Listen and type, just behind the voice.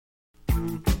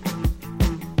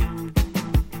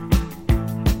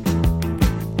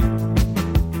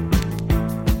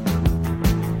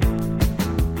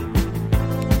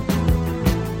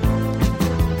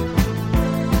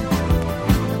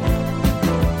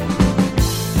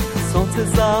сонце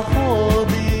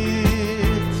заходить,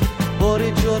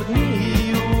 гори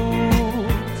чорніють,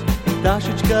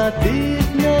 пташечка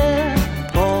дихне,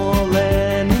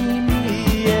 поле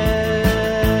німіє.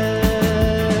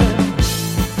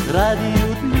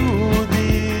 Радіють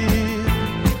люди,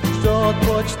 що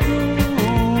почтуть,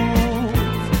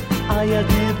 а я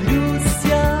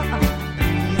дивлюся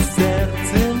і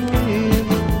серцем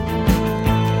лину.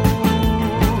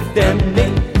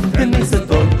 Темний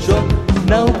садочок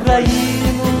на Україну.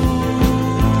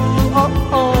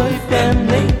 Ой,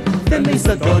 темний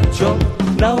садочок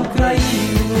на Україну.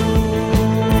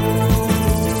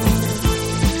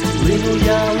 Лину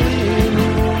я лину,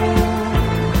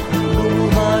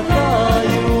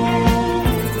 гадаю,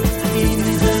 і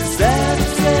ніде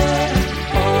серце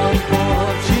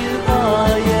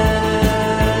почиває.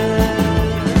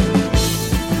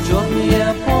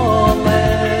 Чорніє поле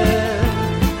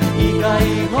і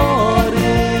гаї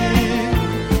гори,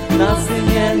 на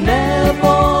синє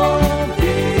небо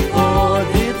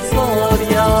виходить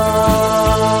зоря.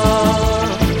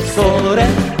 Зоре,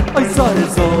 ой, зоре,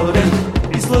 зоре,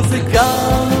 і сльози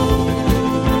кануть.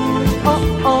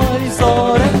 Ой,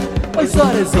 зоре, ой,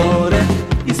 зоре, зоре,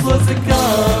 і сльози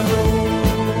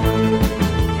кануть.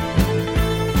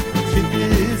 Чи ти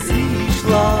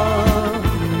зійшла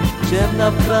чемна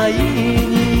в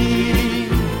країні,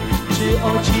 чи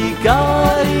очі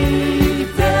карі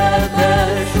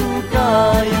тебе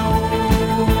шукають?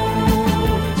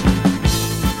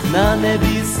 На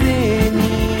небі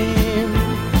синім,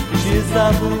 чи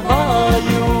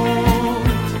забувають,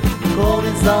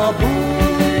 коли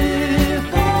забули,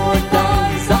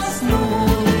 потай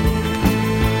заснули.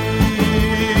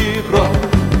 Про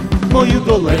мою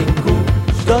доленьку,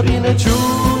 щоб і не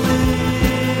чули.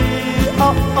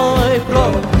 Ой,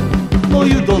 про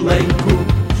мою доленьку,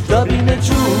 щоб і не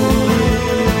чули.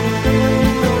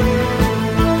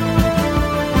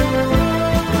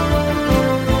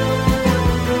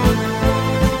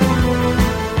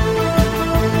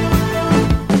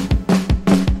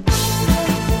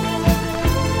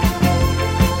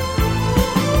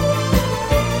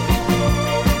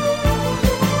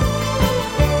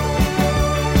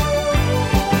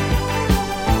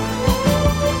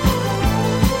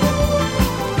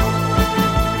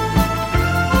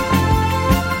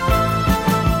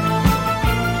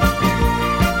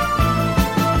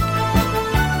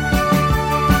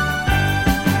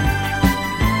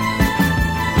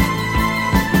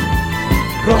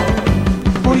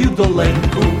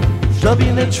 Доленьку, щоб і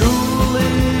не чули.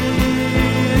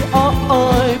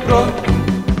 Ой, про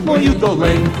мою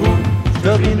доленьку,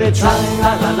 щоб і не чули.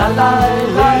 Ла-ла-ла-лай,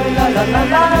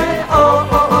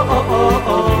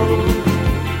 о-о-о-о-о.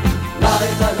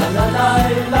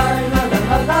 Лай-ла-ла-ла-лай,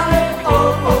 лай-ла-ла-ла-лай,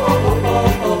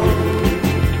 о-о-о-о-о.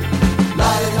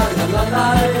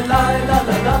 Лай-ла-ла-ла-лай,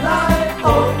 лай-ла-ла-ла-лай,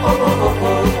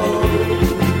 о-о-о-о-о.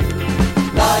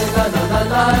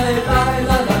 Лай-ла-ла-ла-лай,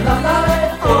 лай-ла-ла-ла-лай.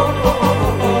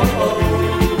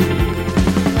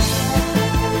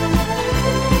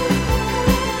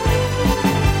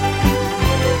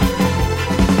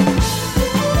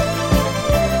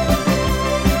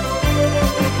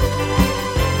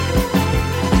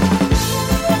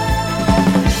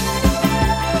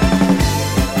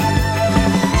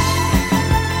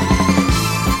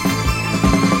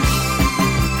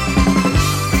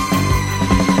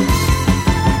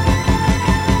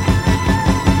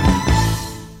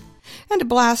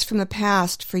 Blast from the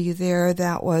past for you there.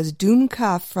 That was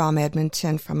Doomka from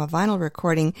Edmonton from a vinyl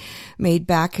recording made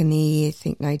back in the, I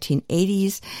think,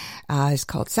 1980s. It's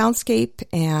called Soundscape,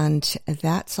 and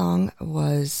that song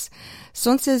was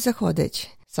Сонце заходить,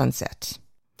 Sunset.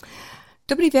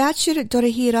 Добрий вечір,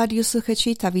 дорогі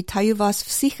радіослухачі, та вітаю вас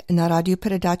всіх на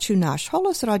радіопередачу «Наш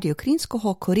голос» радіо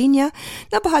українського коріння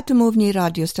на багатомовній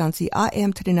радіостанції AM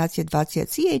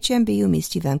 1320 CHMB у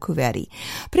місті Ванкувері.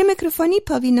 При мікрофоні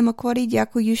Павліна Макорі,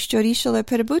 дякую, що рішили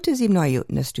перебути зі мною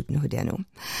наступну годину.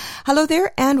 Hello there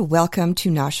and welcome to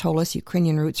 «Наш голос»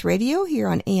 Ukrainian Roots Radio here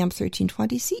on AM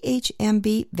 1320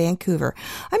 CHMB Vancouver.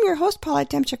 I'm your host, Paula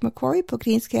Demchak-Macquarie,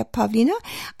 по-українськи Pavlina.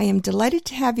 I am delighted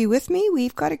to have you with me.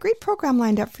 We've got a great program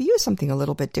lined up for you, something a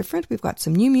little bit different. We've got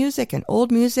some new music and old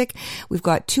music. We've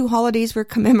got two holidays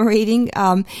we're commemorating.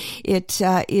 It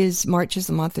is March is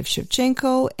the month of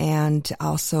Shevchenko and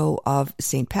also of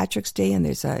St. Patrick's Day, and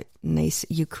there's a nice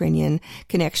Ukrainian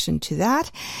connection to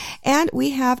that. And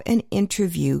we have an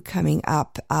interview coming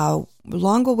up,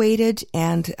 long awaited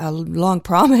and long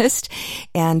promised,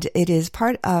 and it is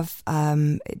part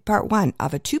one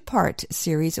of a two-part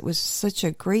series. It was such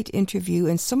a great interview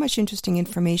and so much interesting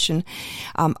information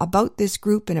about this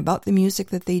group and about the music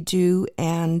that they do,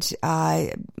 and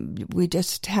we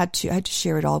just had to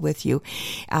share it all with you.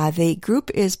 The group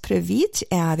is Привіт.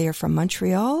 They are from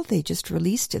Montreal. They just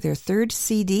released their third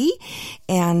CD,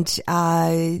 and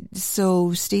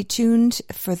so stay tuned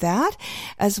for that.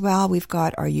 As well, we've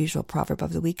got our usual proverb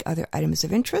of the week, other items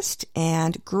of interest,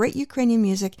 and great Ukrainian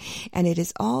music, and it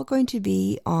is all going to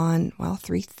be on, well,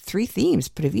 three themes: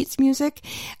 Привіт's music,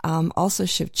 also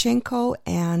Shevchenko,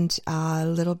 and a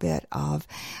little bit of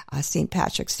St.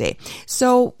 Patrick's Day.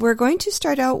 So we're going to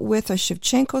start out with a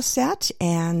Shevchenko set,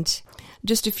 and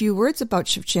just a few words about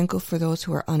Shevchenko for those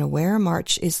who are unaware.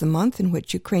 March is the month in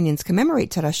which Ukrainians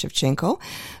commemorate Taras Shevchenko,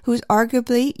 who is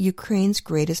arguably Ukraine's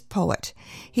greatest poet.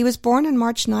 He was born on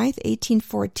March 9th,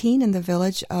 1814 in the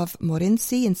village of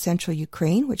Morinci in central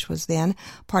Ukraine, which was then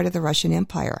part of the Russian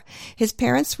Empire. His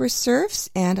parents were serfs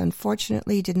and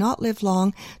unfortunately did not live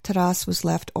long. Taras was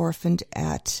left orphaned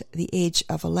at the age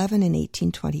of 11 in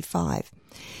 1825.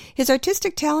 His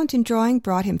artistic talent in drawing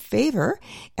brought him favor,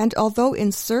 and although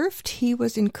enserfed, he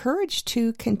was encouraged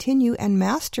to continue and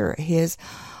master his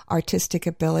artistic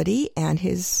ability, and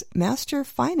his master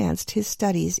financed his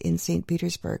studies in St.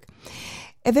 Petersburg.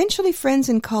 Eventually, friends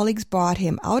and colleagues brought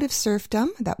him out of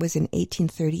serfdom. That was in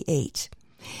 1838.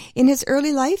 In his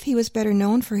early life, he was better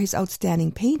known for his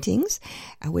outstanding paintings,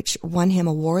 which won him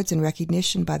awards and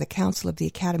recognition by the Council of the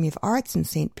Academy of Arts in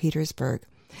St. Petersburg.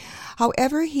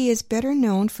 However, he is better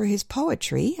known for his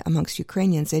poetry, amongst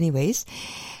Ukrainians anyways,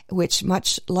 which,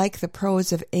 much like the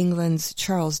prose of England's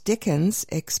Charles Dickens,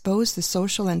 exposed the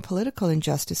social and political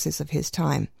injustices of his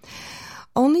time.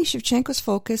 Only Shevchenko's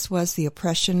focus was the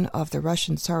oppression of the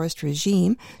Russian Tsarist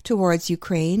regime towards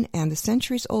Ukraine and the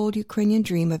centuries-old Ukrainian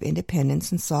dream of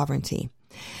independence and sovereignty.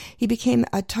 He became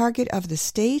a target of the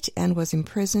state and was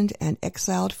imprisoned and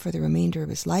exiled for the remainder of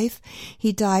his life.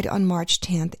 He died on March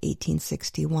 10,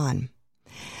 1861.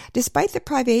 Despite the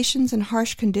privations and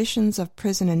harsh conditions of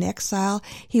prison and exile,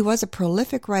 he was a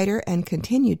prolific writer and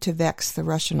continued to vex the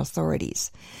Russian authorities.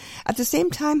 At the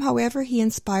same time, however, he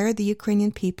inspired the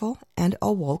Ukrainian people and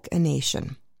awoke a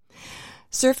nation.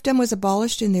 Serfdom was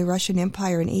abolished in the Russian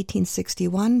Empire in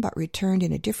 1861, but returned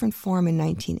in a different form in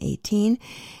 1918,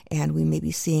 and we may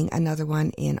be seeing another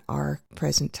one in our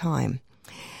present time.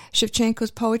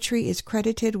 Shevchenko's poetry is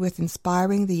credited with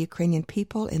inspiring the Ukrainian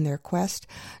people in their quest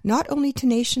not only to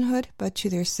nationhood, but to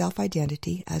their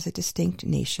self-identity as a distinct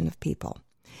nation of people.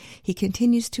 He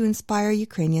continues to inspire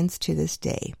Ukrainians to this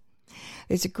day.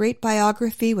 There's a great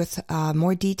biography with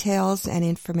more details and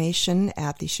information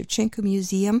at the Shevchenko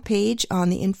Museum page on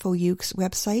the InfoUkes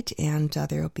website, and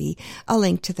there will be a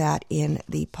link to that in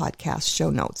the podcast show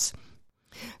notes.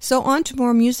 So on to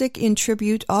more music in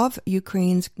tribute of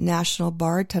Ukraine's national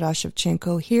bard, Taras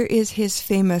Shevchenko. Here is his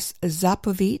famous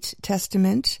Zapovit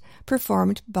Testament,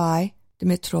 performed by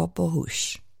Dmytro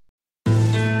Bohush.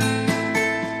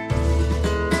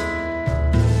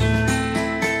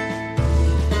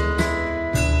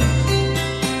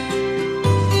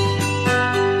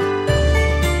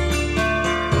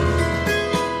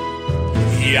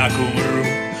 Як умру,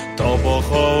 то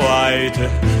поховайте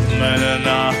мене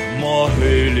на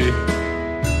могилі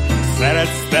серед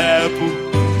степу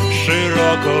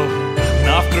широкого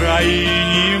на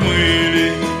Вкраїні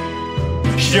милі,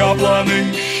 що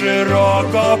плани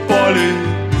широкополі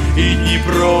і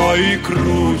Дніпро, і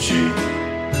кручі.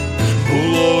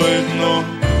 Було видно,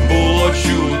 було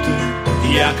чути,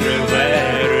 як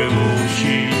реве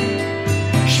ревучий,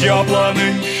 що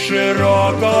плани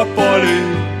широкополі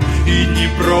і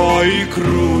Дніпро, і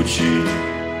кручі.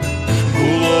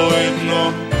 Було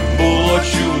видно, було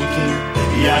чути,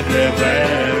 як реве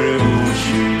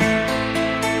ревучий.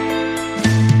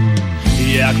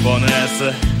 Як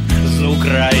понесе з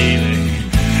України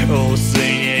у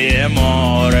синє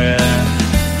море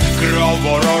кров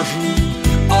ворожу,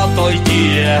 ото й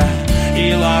діє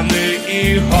і лани,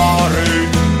 і гори.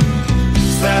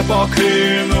 Все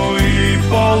покину і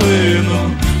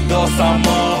полину до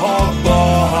самого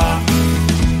Бога.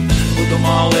 Буду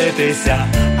молитися,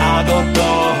 а до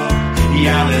того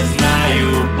я не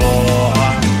знаю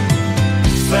Бога.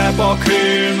 Все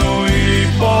покину і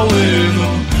полину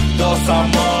до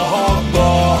самого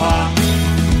Бога.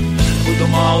 Буду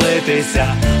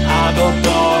молитися, а до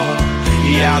того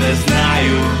я не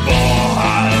знаю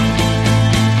Бога.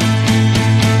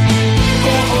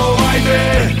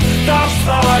 Поховайте та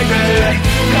вставайте,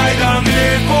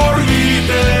 кайдани порвайте.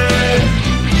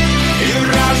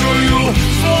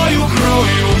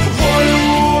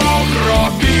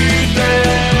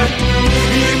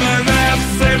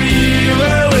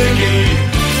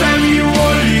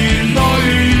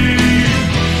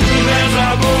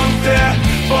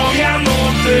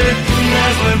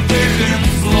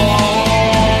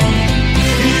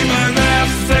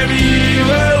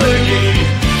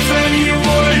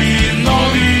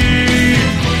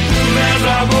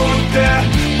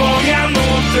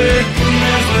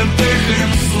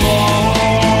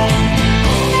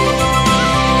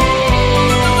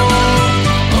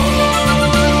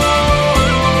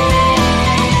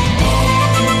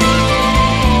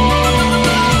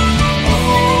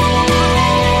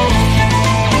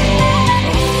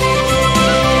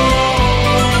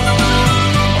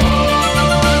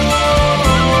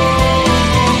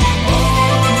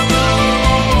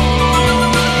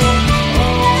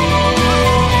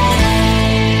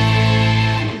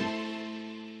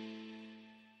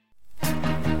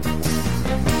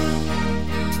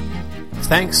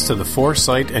 Thanks to the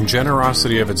foresight and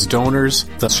generosity of its donors,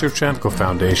 the Shevchenko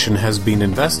Foundation has been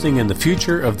investing in the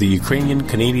future of the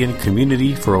Ukrainian-Canadian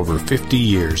community for over 50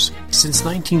 years. Since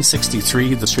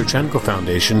 1963, the Shevchenko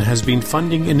Foundation has been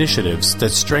funding initiatives that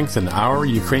strengthen our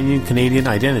Ukrainian-Canadian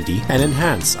identity and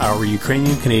enhance our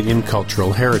Ukrainian-Canadian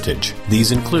cultural heritage.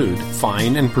 These include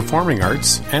fine and performing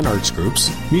arts and arts groups,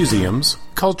 museums,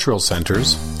 cultural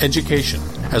centers, education,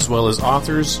 as well as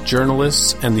authors,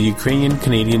 journalists, and the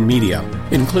Ukrainian-Canadian media,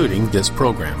 including this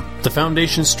program. The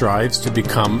Foundation strives to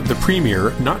become the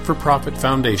premier not-for-profit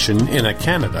foundation in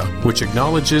Canada, which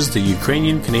acknowledges the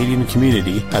Ukrainian-Canadian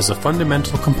community as a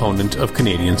fundamental component of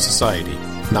Canadian society.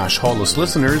 Nash Holos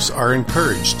listeners are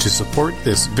encouraged to support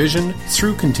this vision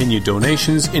through continued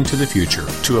donations into the future.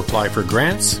 To apply for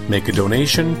grants, make a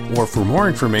donation, or for more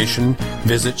information,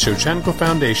 visit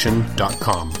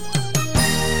ShevchenkoFoundation.com.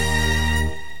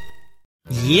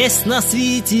 Єсть на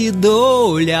світі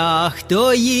доля,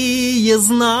 хто її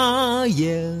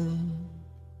знає.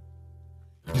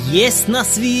 Єсть на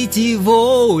світі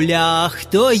воля,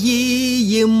 хто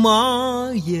її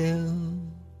має.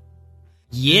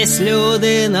 Єсть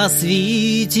люди на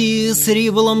світі,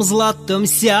 сріблом златом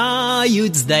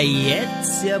сяють,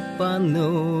 здається,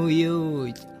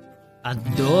 панують, а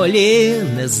долі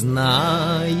не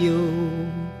знають.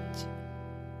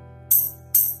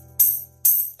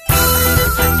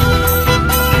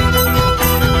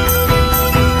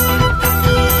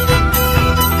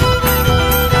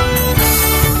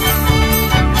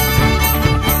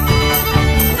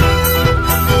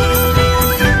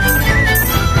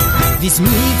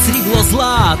 Візьміть срібло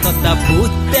злато та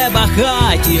будьте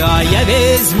багаті, а я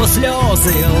візьму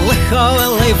сльози лихо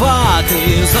виливати.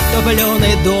 Затоплю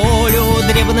недолю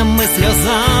дрібними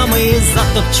сльозами,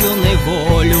 затопчу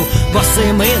неволю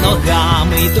босими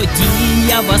ногами. Тоді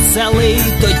я веселий,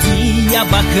 тоді я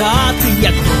багатий,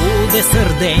 як буде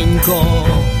серденько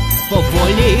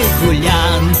поволі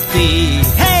гулянти.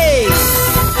 Гей!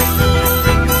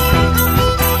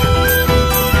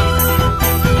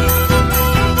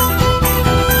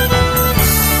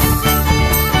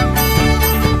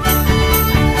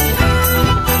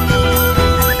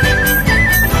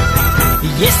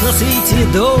 Єсть на світі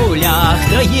доля,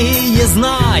 хто її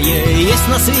знає, єсть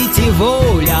на світі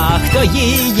воля, хто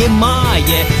її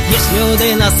має. Єсть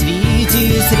люди на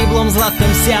світі, сріблом златом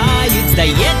сяють,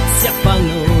 здається,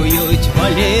 панують,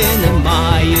 волі не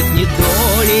мають, ні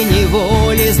долі, ні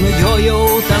волі, з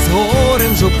нудьгою та з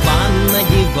горем жупан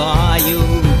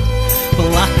надівають,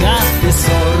 плакати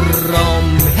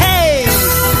сором. Гей!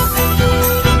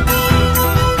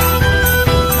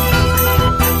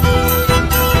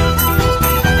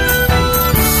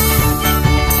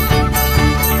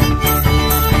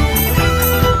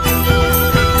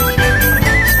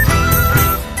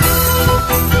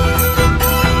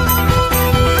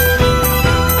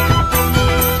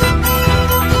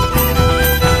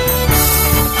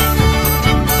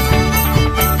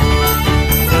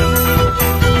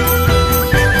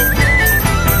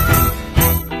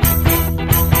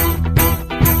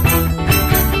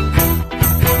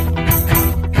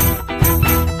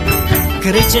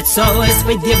 Кричать сови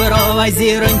з-під Діброва,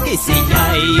 зіроньки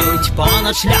сіяють,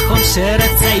 понад шляхом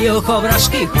шерецею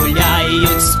ховрашки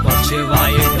гуляють.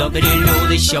 Спочивають добрі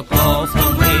люди, що кого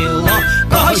втомило,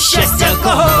 кого щастя,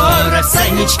 кого горе,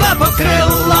 все нічка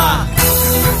покрила.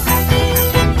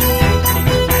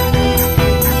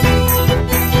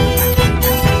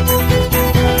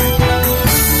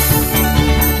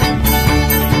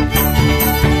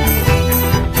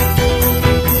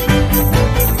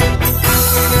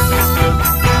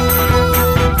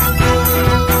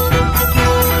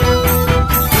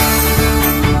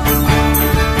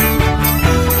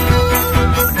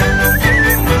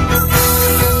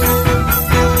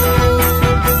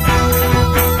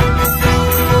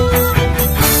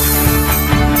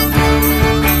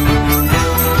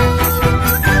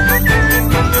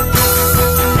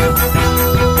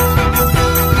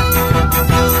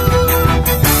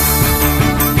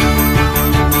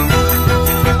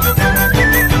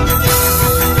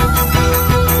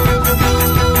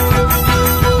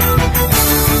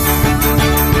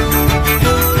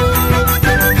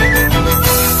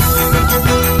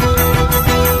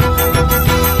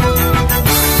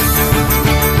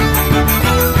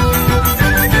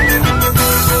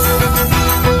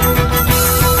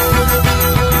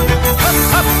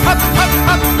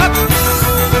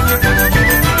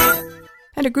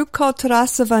 And a group called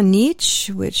Tarasova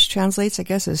Nich, which translates, I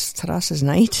guess, as Taras's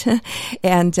Night.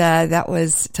 And that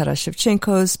was Taras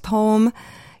Shevchenko's poem,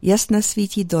 Есть на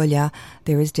світі доля,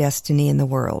 There is Destiny in the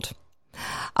World.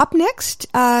 Up next,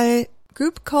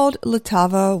 Group called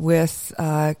Latava with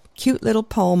a cute little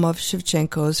poem of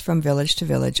Shevchenko's From Village to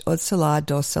Village, Od Sela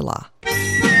do Sela.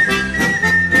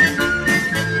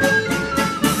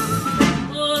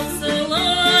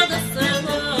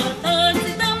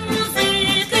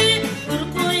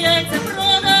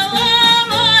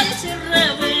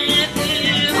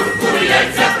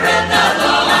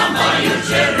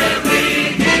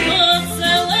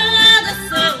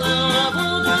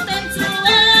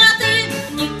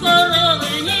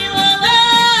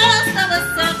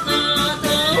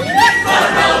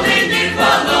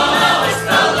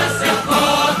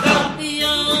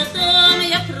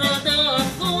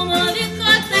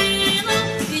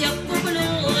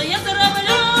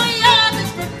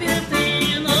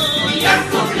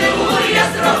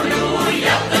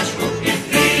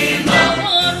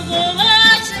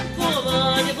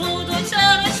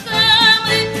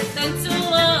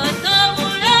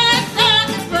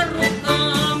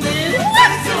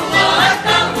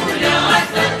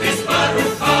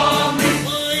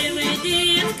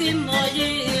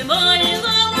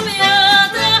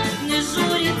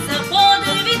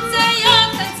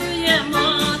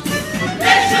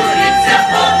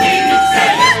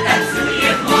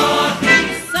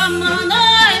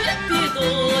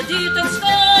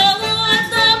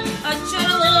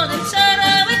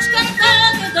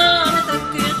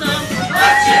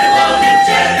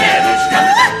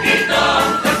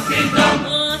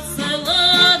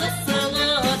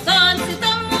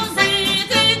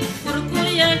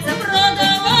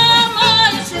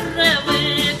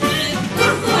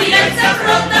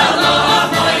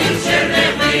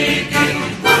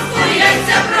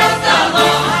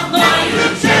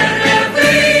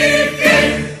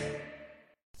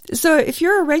 So if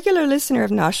you're a regular listener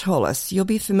of Nash Holos, you'll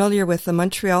be familiar with the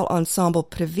Montreal ensemble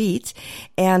Previte,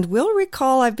 and will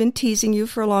recall I've been teasing you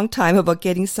for a long time about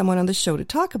getting someone on the show to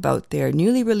talk about their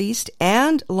newly released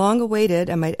and long-awaited,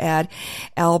 I might add,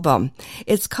 album.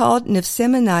 It's called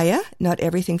Nevsemenaya, Not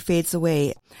Everything Fades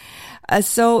Away.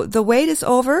 So the wait is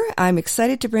over. I'm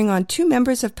excited to bring on two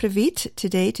members of Previte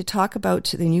today to talk about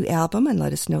the new album and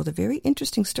let us know the very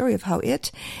interesting story of how it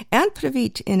and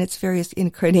Previte in its various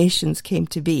incarnations came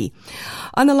to be.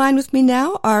 On the line with me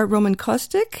now are Roman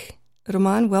Kostik.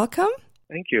 Roman, welcome.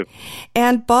 Thank you.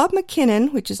 And Bob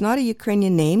McKinnon, which is not a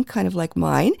Ukrainian name, kind of like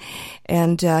mine,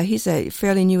 and he's a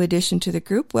fairly new addition to the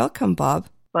group. Welcome, Bob.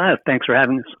 Thanks for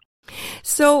having us.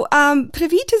 So,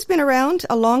 Previte has been around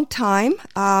a long time,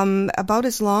 about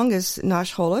as long as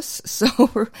Nash Holos. So,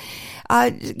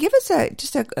 give us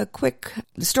just a quick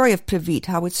story of Previte,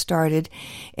 how it started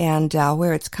and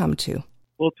where it's come to.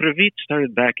 Well, Previte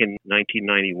started back in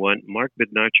 1991. Mark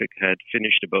Bednarczyk had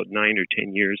finished about 9 or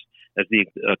 10 years as the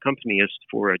accompanist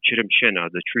for Chiremshena,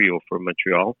 the trio from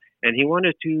Montreal. And he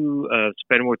wanted to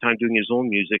spend more time doing his own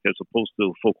music as opposed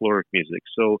to folkloric music.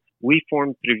 So we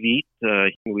formed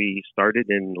Previte. We started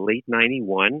in late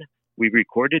 91. We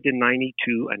recorded in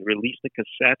 92 and released a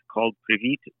cassette called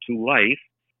Previte to Life.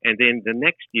 And then the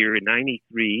next year, in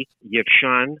 93,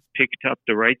 Yevshan picked up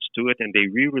the rights to it and they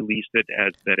re-released it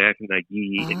as Berev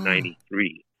Nagi in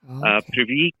 93. Okay.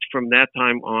 Previte, from that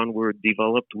time onward,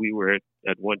 developed. We were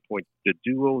at one point the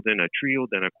duo, then a trio,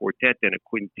 then a quartet, then a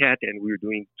quintet, and we were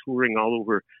doing touring all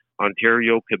over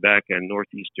Ontario, Quebec, and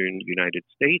northeastern United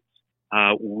States.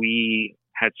 We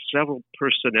had several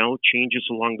personnel changes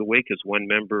along the way because one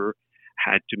member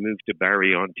had to move to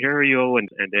Barrie, Ontario, and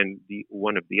then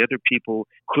one of the other people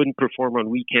couldn't perform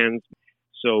on weekends.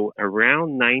 So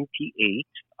around 98,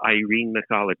 Irene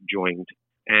Michalik joined.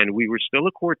 And we were still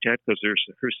a quartet because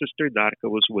her sister Darka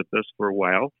was with us for a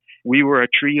while. We were a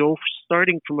trio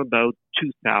starting from about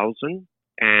 2000,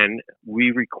 and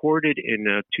we recorded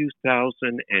in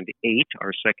 2008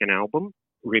 our second album,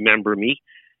 Remember Me.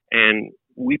 And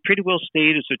we pretty well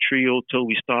stayed as a trio till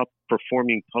we stopped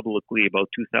performing publicly about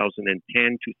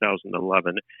 2010,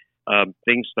 2011.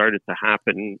 Things started to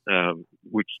happen,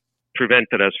 which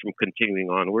prevented us from continuing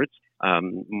onwards.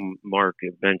 Mark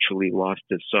eventually lost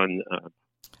his son.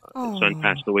 His son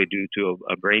passed away due to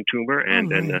a brain tumor,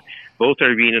 and then both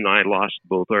Irene and I lost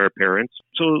both our parents.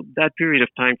 So that period of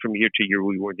time from year to year,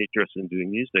 we weren't interested in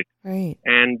doing music. Right.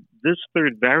 And this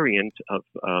third variant of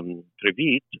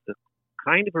Previte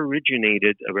kind of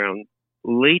originated around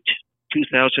late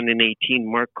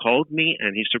 2018. Mark called me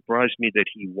and he surprised me that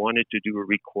he wanted to do a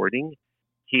recording.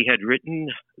 He had written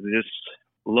this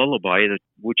lullaby,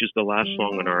 which is the last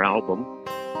song on our album.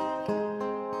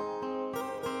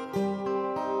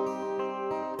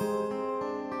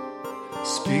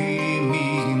 Spij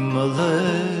mi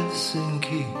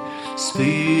malesenki,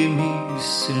 spij mi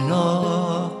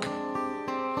synak,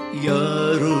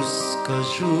 Я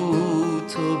розкажу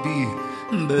тобі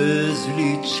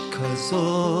безліч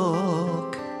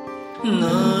казок.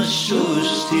 Нащо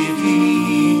ж ті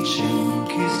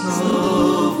віченьки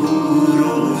знову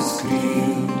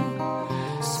розкрив?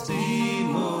 Спи,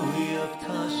 моя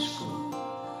пташко,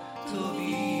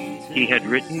 тобі... He had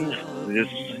written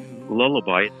this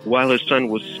lullaby while his son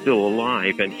was still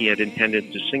alive, and he had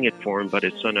intended to sing it for him, but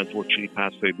his son unfortunately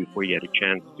passed away before he had a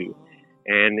chance to.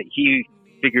 And he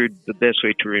figured the best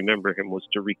way to remember him was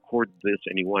to record this,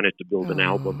 and he wanted to build an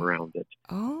album around it.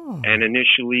 Oh. And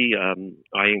initially,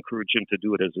 I encouraged him to do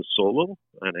it as a solo,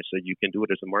 and I said, you can do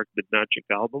it as a Mark Bednarczyk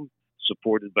album,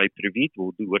 supported by Privit.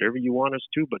 We'll do whatever you want us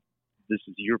to, but this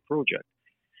is your project.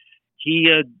 He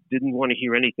didn't want to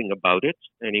hear anything about it,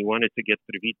 and he wanted to get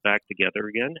Privit back together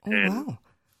again. Oh, and wow.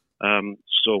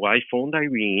 So I phoned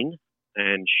Irene,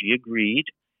 and she agreed.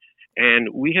 And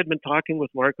we had been talking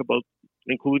with Mark about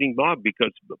including Bob,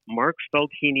 because Mark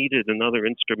felt he needed another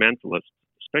instrumentalist,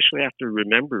 especially after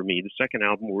Remember Me, the second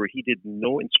album, where he did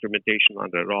no instrumentation on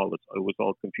it at all. It was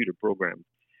all computer programmed.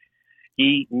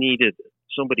 He needed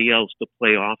somebody else to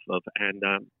play off of. And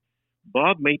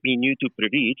Bob might be new to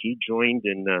Privit. He joined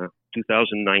in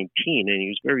 2019, and he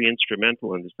was very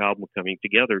instrumental in this album coming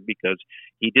together because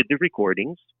he did the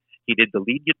recordings, he did the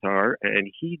lead guitar, and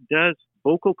he does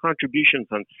vocal contributions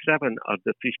on 7 of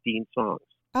the 15 songs.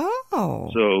 Oh.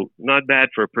 So not bad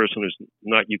for a person who's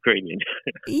not Ukrainian.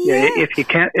 Yeah. If you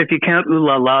count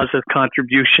Ulala's as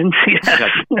contributions,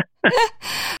 yes.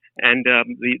 And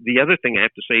the other thing I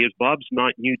have to say is Bob's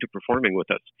not new to performing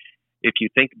with us. If you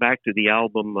think back to the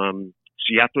album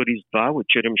Свято Різдва with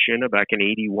Chirim Shina back in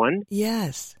 81.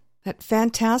 Yes. That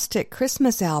fantastic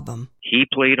Christmas album. He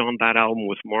played on that album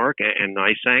with Mark, and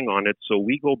I sang on it. So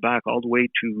we go back all the way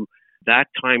to that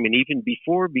time and even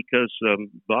before, because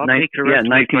Bob,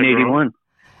 1981.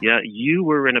 Yeah, you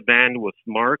were in a band with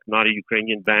Mark, not a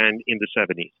Ukrainian band, in the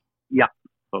 70s. Yeah.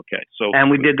 Okay. So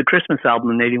and we did the Christmas album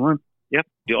in 81. Yep.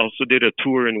 We also did a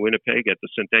tour in Winnipeg at the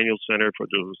Centennial Center for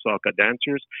the Rusaka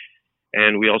dancers.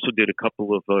 And we also did a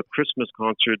couple of Christmas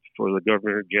concerts for the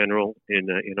Governor General in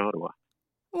Ottawa.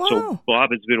 Wow. So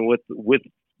Bob has been with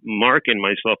Mark and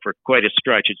myself for quite a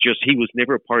stretch. It's just he was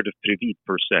never a part of Privit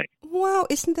per se. Wow,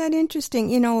 isn't that interesting?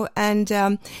 You know, and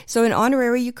so an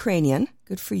honorary Ukrainian,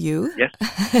 good for you. Yes.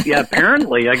 Yeah,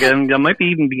 apparently. I might be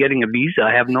even be getting a visa.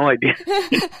 I have no idea.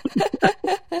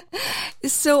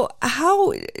 So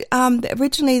how,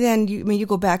 originally then, you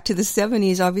go back to the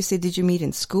 70s, obviously, did you meet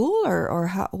in school or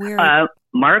how, where?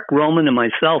 Mark, Roman, and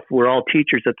myself were all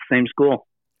teachers at the same school.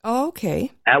 Oh,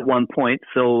 okay. At one point.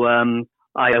 So,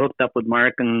 I hooked up with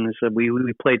Mark and so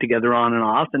we played together on and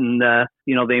off, and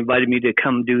they invited me to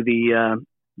come do the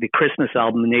Christmas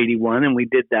album in 81, and we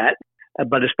did that.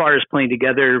 But as far as playing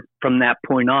together from that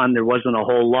point on, there wasn't a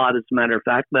whole lot. As a matter of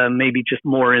fact, maybe just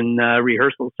more in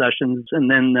rehearsal sessions. And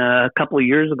then a couple of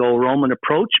years ago, Roman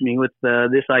approached me with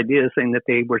this idea, saying that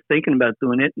they were thinking about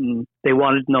doing it, and they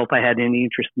wanted to know if I had any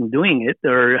interest in doing it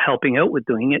or helping out with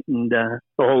doing it. And the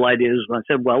whole idea is, I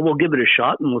said, well, we'll give it a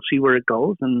shot and we'll see where it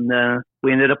goes. And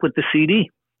we ended up with the CD.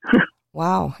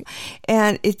 Wow.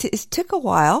 And it took a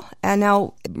while. And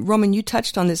now, Roman, you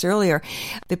touched on this earlier.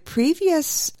 The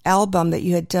previous album that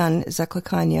you had done,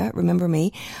 Zaklakanya, Remember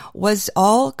Me, was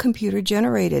all computer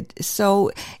generated. So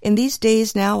in these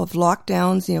days now of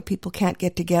lockdowns, people can't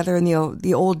get together, and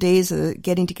the old days of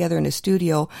getting together in a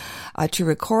studio to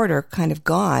record are kind of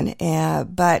gone.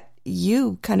 But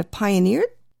you kind of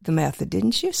pioneered the method,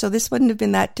 didn't you? So this wouldn't have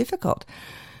been that difficult.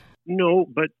 No,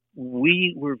 but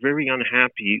we were very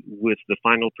unhappy with the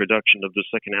final production of the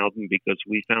second album because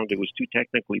we found it was too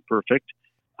technically perfect.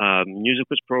 Music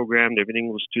was programmed, everything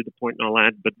was to the point and all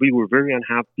that, but we were very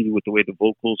unhappy with the way the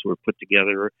vocals were put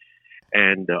together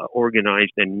and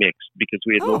organized and mixed because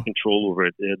we had no control over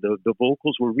it. The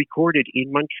vocals were recorded in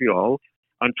Montreal.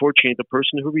 Unfortunately, the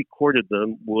person who recorded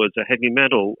them was a heavy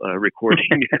metal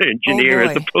recording engineer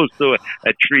as opposed to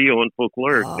a trio and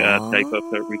folkloric type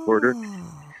of recorder.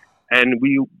 And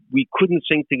we couldn't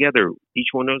sing together.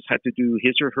 Each one of us had to do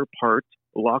his or her part,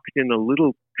 locked in a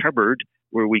little cupboard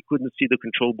where we couldn't see the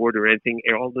control board or anything.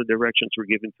 All the directions were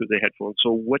given through the headphones.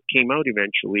 So what came out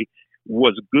eventually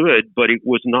was good, but it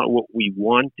was not what we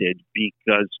wanted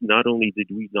because not only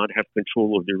did we not have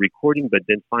control of the recording, but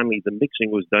then finally the mixing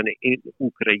was done in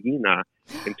Ukraina,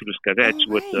 in Truskavec,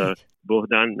 with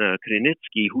Bohdan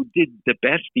Krenitsky, who did the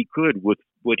best he could with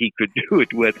what he could do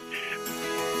it with.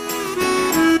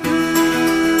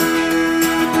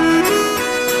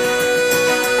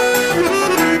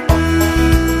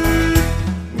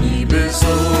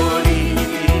 Зорі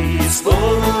з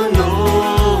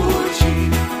полуночі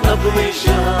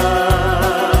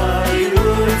наближаються.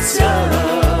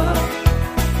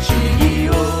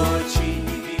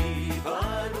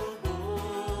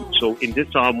 So in this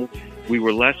album, we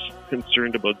were less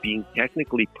concerned about being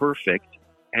technically perfect,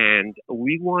 and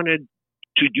we wanted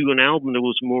to do an album that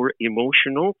was more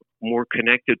emotional, more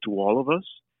connected to all of us.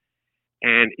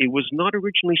 And it was not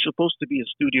originally supposed to be a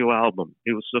studio album.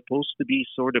 It was supposed to be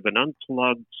sort of an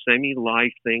unplugged, semi-live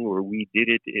thing where we did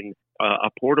it in a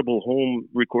portable home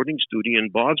recording studio in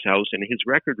Bob's house in his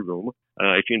record room.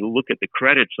 If you look at the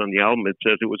credits on the album, it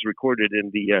says it was recorded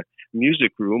in the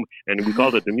music room, and we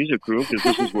called it the music room because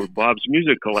this is where Bob's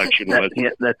music collection was. Yeah,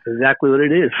 that's exactly what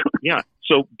it is. Yeah.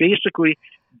 So basically,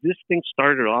 this thing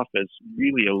started off as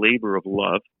really a labor of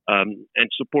love and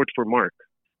support for Mark.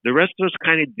 The rest of us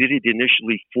kind of did it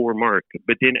initially for Mark,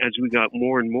 but then as we got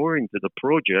more and more into the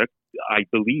project, I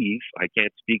believe, I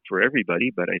can't speak for everybody,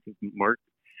 but I think Mark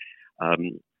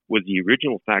was the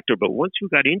original factor. But once we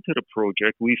got into the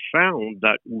project, we found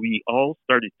that we all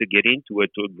started to get into it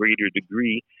to a greater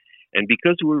degree. And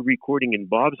because we were recording in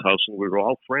Bob's house and we were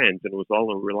all friends and it was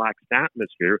all a relaxed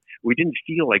atmosphere, we didn't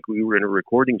feel like we were in a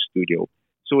recording studio.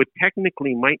 So it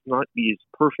technically might not be as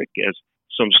perfect as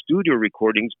some studio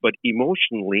recordings, but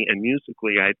emotionally and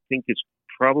musically, I think it's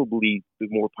probably the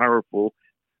more powerful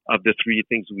of the three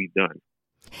things we've done.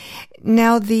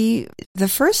 Now, the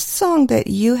first song that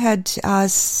you had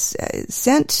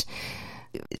sent...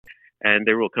 And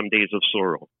There Will Come Days of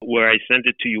Sorrow, where I sent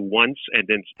it to you once, and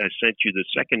then I sent you the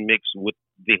second mix with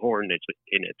the horn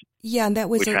in it. Yeah, and that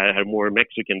was which had a more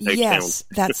Mexican type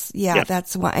sound. Yes,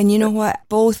 that's one. And you know what?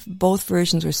 Both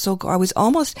versions were so. I was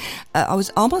almost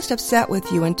upset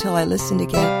with you until I listened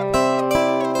again.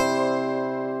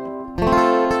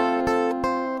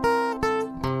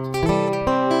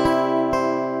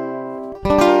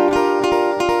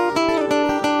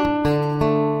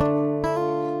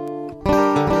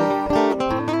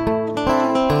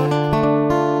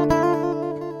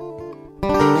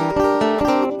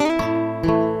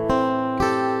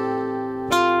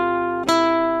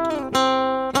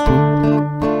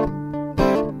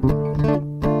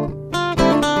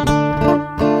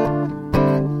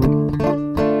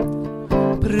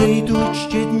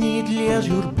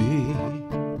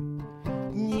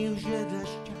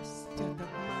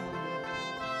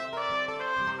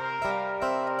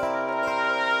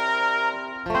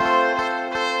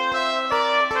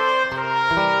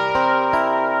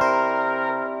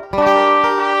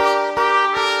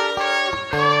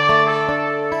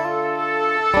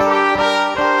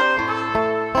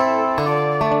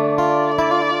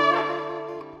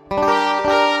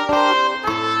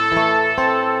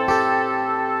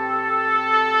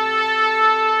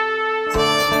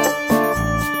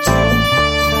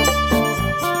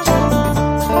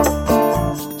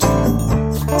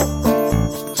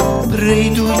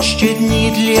 Прийдуть ще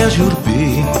дні для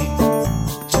журби,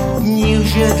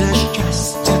 невже для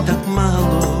щастя так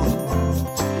мало?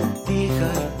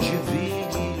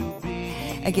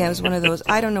 Again, it was one of those,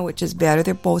 I don't know which is better.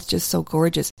 They're both just so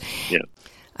gorgeous. Yeah.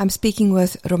 I'm speaking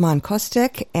with Roman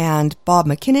Kostek and Bob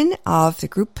McKinnon of the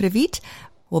group Privit.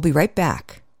 We'll be right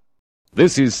back.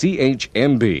 This is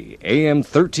CHMB, AM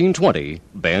 1320,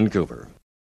 Vancouver.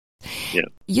 Yeah.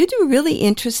 You do really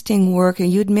interesting work,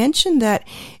 and you'd mentioned that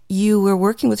you were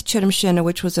working with Chittamshina,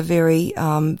 which was a very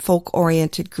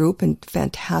folk-oriented group and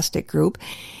fantastic group,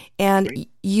 and right.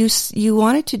 you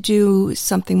wanted to do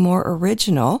something more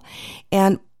original,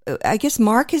 and I guess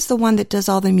Mark is the one that does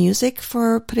all the music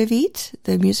for Privit,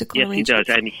 the musical arrangements? Yes, he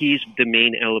does, and he's the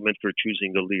main element for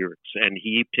choosing the lyrics, and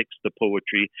he picks the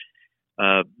poetry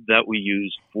that we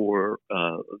use for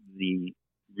the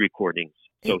recordings.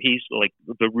 So he's like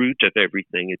the root of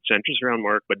everything. It centers around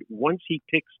Mark, but once he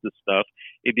picks the stuff,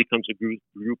 it becomes a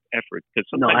group effort. Because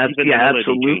sometimes even the melody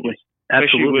changes.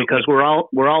 Absolutely, because we're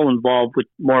all involved with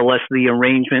more or less the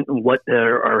arrangement and what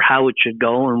or how it should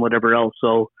go and whatever else.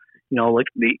 So like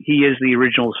he is the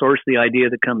original source, the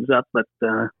idea that comes up, but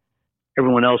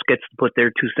everyone else gets to put their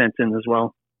 2 cents in as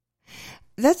well.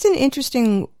 That's an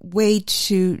interesting way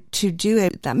to do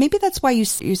it. Maybe that's why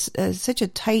you're such a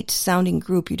tight sounding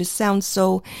group. You just sound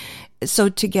so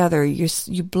together.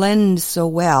 You blend so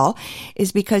well.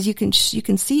 Is because you can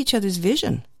see each other's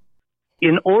vision.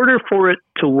 In order for it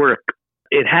to work,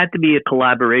 it had to be a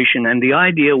collaboration, and the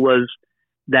idea was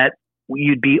that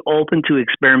you'd be open to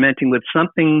experimenting with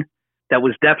something that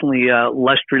was definitely a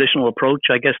less traditional approach,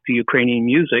 I guess, to Ukrainian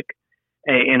music.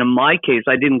 And in my case,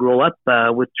 I didn't grow up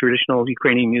with traditional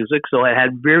Ukrainian music, so I had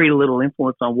very little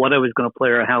influence on what I was going to play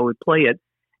or how I would play it.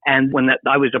 And when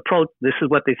I was approached, this is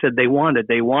what they said they wanted.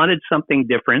 They wanted something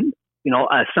different,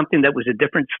 something that was a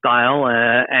different style,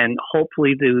 and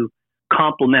hopefully to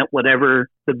complement whatever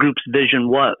the group's vision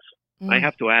was. I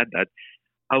have to add that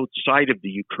outside of the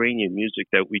Ukrainian music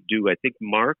that we do, I think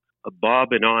Mark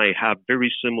Bob and I have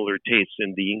very similar tastes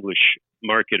in the English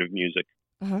market of music.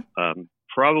 Uh-huh.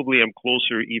 Probably I'm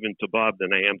closer even to Bob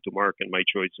than I am to Mark in my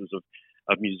choices of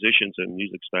musicians and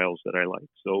music styles that I like.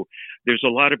 So there's a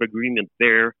lot of agreement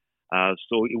there.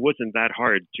 So it wasn't that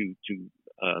hard to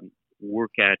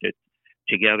work at it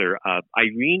together.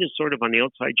 Irene is sort of on the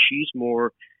outside. She's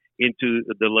more into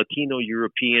the Latino,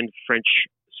 European, French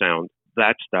sound,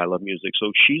 that style of music.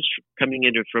 So she's coming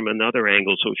in it from another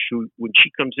angle. So when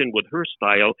she comes in with her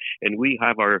style, and we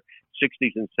have our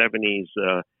 60s and 70s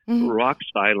rock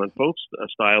style and folk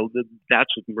style,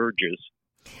 that's what merges.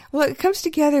 Well, it comes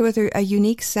together with a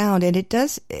unique sound, and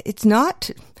it's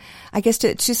not, I guess,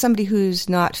 to somebody who's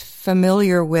not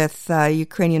familiar with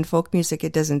Ukrainian folk music,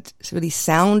 it doesn't really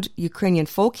sound Ukrainian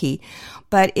folky,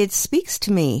 but it speaks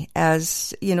to me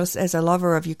as a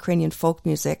lover of Ukrainian folk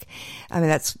music. I mean,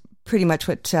 that's pretty much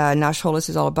what Nash Holos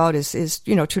is all about, is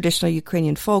traditional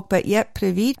Ukrainian folk, but yet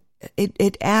Privyt,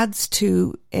 it adds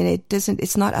to, and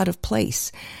it's not out of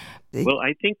place. Well,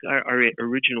 I think our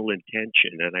original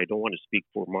intention, and I don't want to speak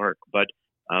for Mark, but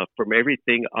from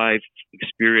everything I've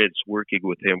experienced working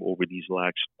with him over these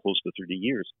last close to 30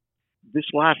 years, this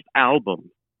last album,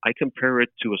 I compare it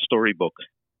to a storybook.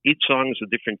 Each song is a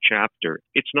different chapter.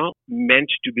 It's not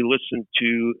meant to be listened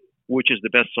to, which is the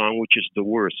best song, which is the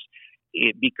worst.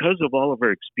 Because of all of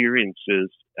our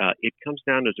experiences, it comes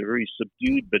down as a very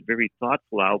subdued but very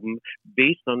thoughtful album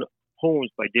based on poems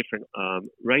by different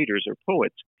writers or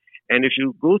poets. And if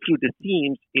you go through the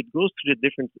themes, it goes through the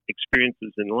different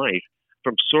experiences in life,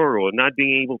 from sorrow, not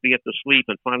being able to get to sleep,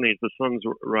 and finally as the sun's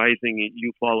rising,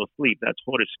 you fall asleep. That's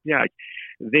Chore Spiat.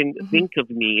 Then think of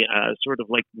me sort of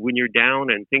like when you're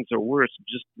down and things are worse,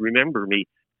 just remember me.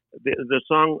 The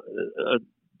song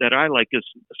that I like is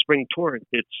Spring Torrent.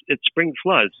 It's spring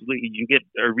floods. You get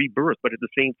a rebirth, but at the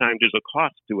same time, there's a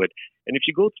cost to it. And if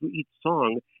you go through each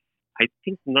song, I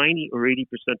think 90 or 80%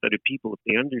 of the people, if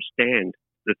they understand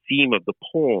the theme of the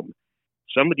poem,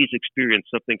 somebody's experienced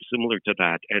something similar to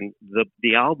that. And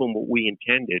the album, what we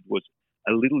intended was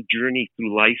a little journey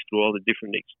through life, through all the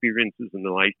different experiences in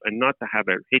the life, and not to have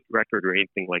a hit record or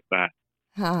anything like that.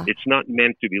 Huh. It's not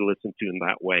meant to be listened to in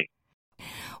that way.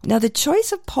 Now, the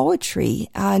choice of poetry,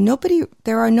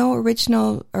 there are no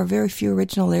original or very few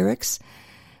original lyrics.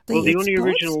 Well, the only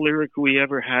original lyric we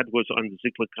ever had was on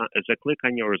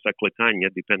Zaklikanya or Zaklikanya,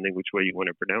 depending which way you want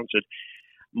to pronounce it,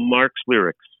 Mark's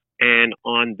lyrics. And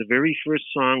on the very first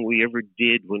song we ever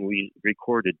did when we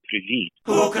recorded Privyt.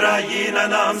 Україна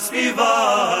нам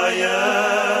співає,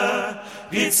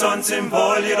 під сонцем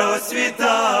волі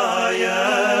розцвітає,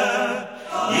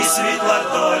 і світла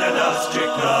доля нас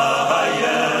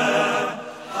чекає,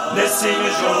 де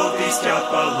синьо-жовтий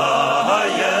стяг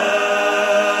палає.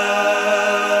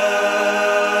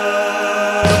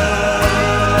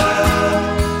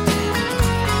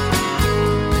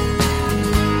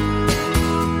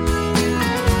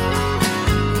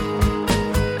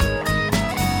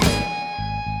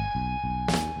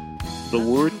 The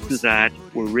words to that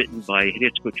were written by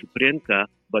Hrychko Chuprenka,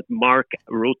 but Mark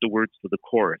wrote the words to the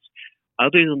chorus.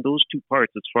 Other than those two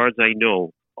parts, as far as I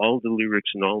know, all the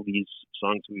lyrics in all these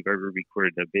songs we've ever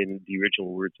recorded have been the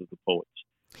original words of the poets.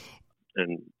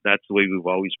 And that's the way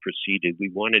we've always proceeded. We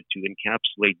wanted to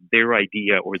encapsulate their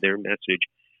idea or their message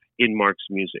in Mark's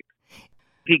music.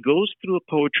 He goes through a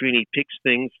poetry and he picks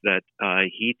things that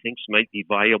he thinks might be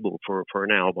viable for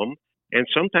an album. And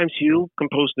sometimes he'll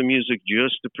compose the music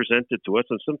just to present it to us,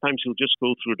 and sometimes he'll just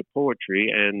go through the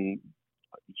poetry, and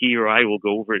he or I will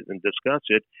go over it and discuss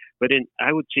it. But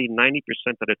I would say 90%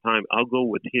 of the time, I'll go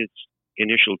with his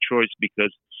initial choice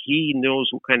because he knows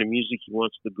what kind of music he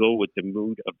wants to go with the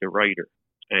mood of the writer.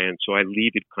 And so I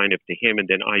leave it kind of to him, and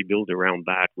then I build around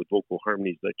that with vocal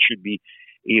harmonies that should be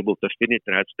able to fit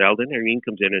into that style. Then Irene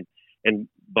comes in and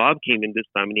Bob came in this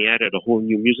time and he added a whole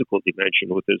new musical dimension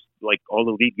with his, like all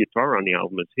the lead guitar on the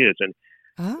album is his. And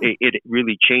it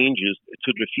really changes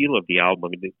to the feel of the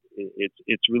album.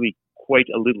 It's really quite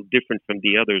a little different from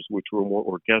the others, which were more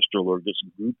orchestral or just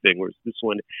group thing, whereas this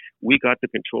one, we got to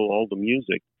control all the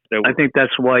music. I think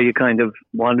that's why you kind of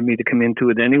wanted me to come into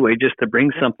it anyway, just to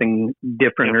bring something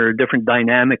different or a different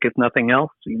dynamic, if nothing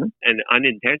else. And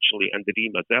unintentionally,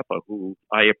 Andriy Mazepa, who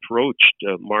I approached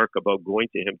Mark about going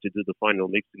to him to do the final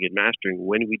mixing and mastering,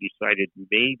 when we decided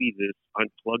maybe this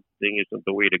unplugged thing isn't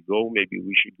the way to go, maybe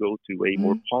we should go to a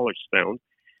more polished sound.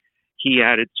 He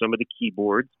added some of the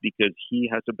keyboards because he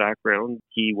has a background.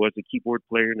 He was a keyboard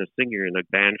player and a singer in a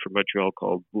band from Montreal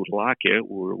called Burlake,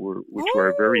 which were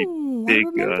a very big. I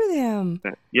remember them.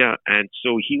 Yeah, and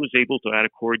so he was able to add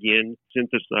accordion,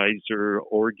 synthesizer,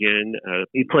 organ.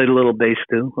 He played a little bass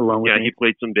too, along with me. Yeah, he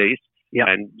played some bass. Yeah.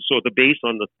 And so the bass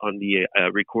on the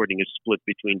recording is split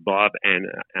between Bob and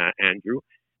Andrew,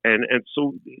 and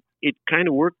so it kind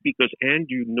of worked because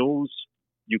Andrew knows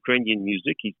Ukrainian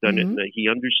music. He's done it. And he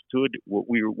understood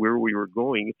where we were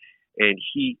going, and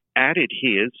he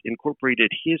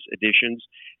incorporated his additions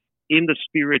in the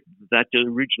spirit that the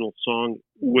original song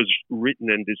was written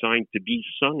and designed to be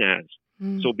sung as.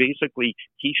 So basically,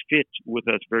 he fit with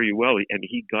us very well, and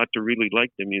he got to really like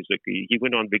the music. He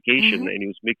went on vacation and he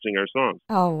was mixing our songs.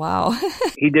 Oh, wow.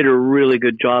 He did a really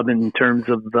good job in terms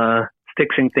of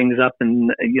fixing things up,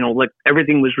 and like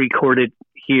everything was recorded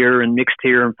here and mixed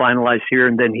here and finalized here,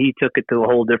 and then he took it to a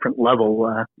whole different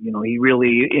level. He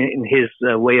really, in his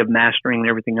way of mastering and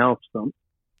everything else. So.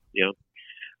 Yeah.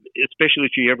 Especially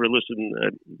if you ever listen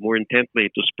more intently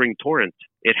to Spring Torrent,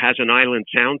 it has an island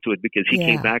sound to it because he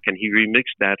came back and he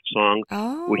remixed that song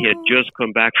when he had just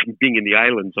come back from being in the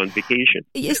islands on vacation.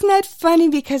 Isn't that funny?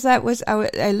 Because I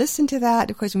listened to that.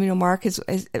 Of course, Mark is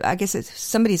I guess it's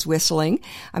somebody's whistling.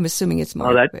 I'm assuming it's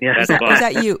Mark. That's Is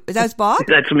that you? That's Bob?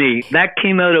 That's me. That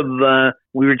came out of,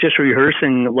 we were just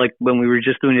rehearsing, like when we were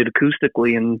just doing it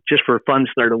acoustically, and just for fun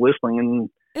started whistling, and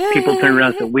people turned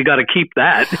around and said, "We got to keep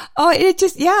that." Oh, it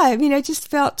just, I just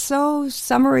felt so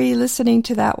summery listening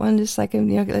to that one. Just like,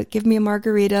 give me a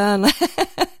margarita.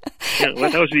 Yeah, well,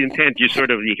 that was the intent. You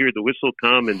hear the whistle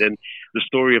come, and then the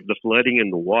story of the flooding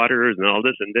and the waters and all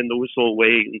this, and then the whistle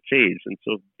away and fades, and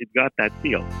so it got that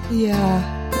feel.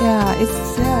 Yeah,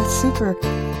 it's super.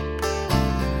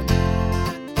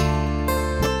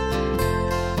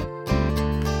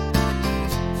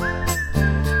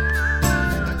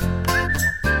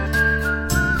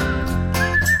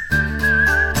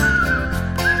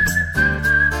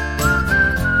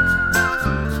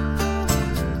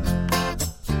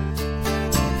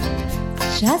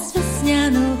 Час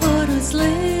весняного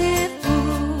розливу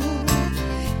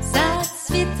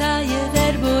зацвітає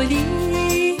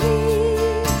верболіс,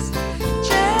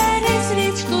 через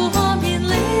річку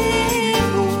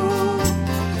гомінливу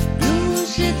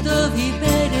дуже довгий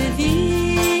перевіз,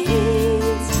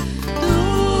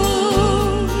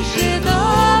 дуже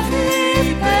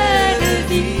довгий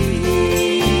перевіз,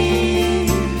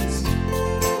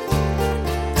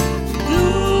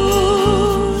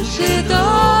 дуже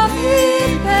довгий.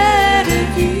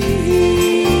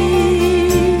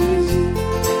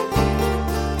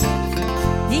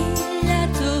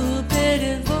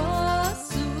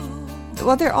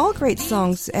 Well, they're all great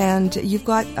songs, and you've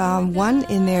got one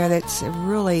in there that's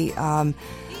really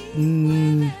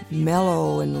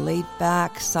mellow and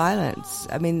laid-back silence.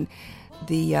 I mean,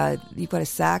 you've got a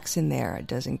sax in there. It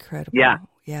does incredible. Yeah.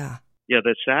 Yeah,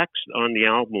 the sax on the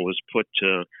album was put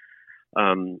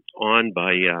on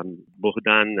by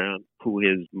Bohdan, who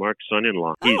is Mark's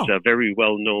son-in-law. He's a very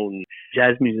well-known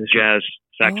jazz musician, jazz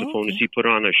saxophonist. He put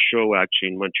on a show actually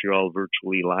in Montreal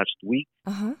virtually last week.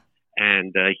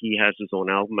 And he has his own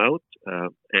album out,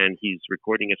 and he's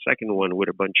recording a second one with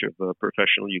a bunch of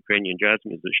professional Ukrainian jazz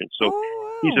musicians. So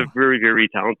he's a very, very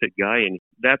talented guy, and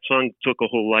that song took a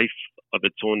whole life of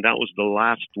its own. That was the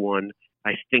last one,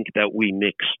 I think, that we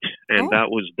mixed, and that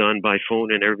was done by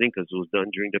phone and everything because it was done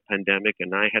during the pandemic,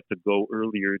 and I had to go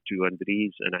earlier to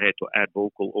Andri's, and I had to add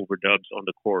vocal overdubs on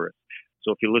the chorus.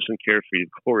 So if you listen carefully,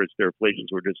 the chorus, there are places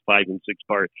where there's 5 and 6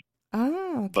 parts.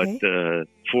 Oh, okay. But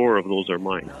 4 of those are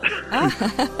mine.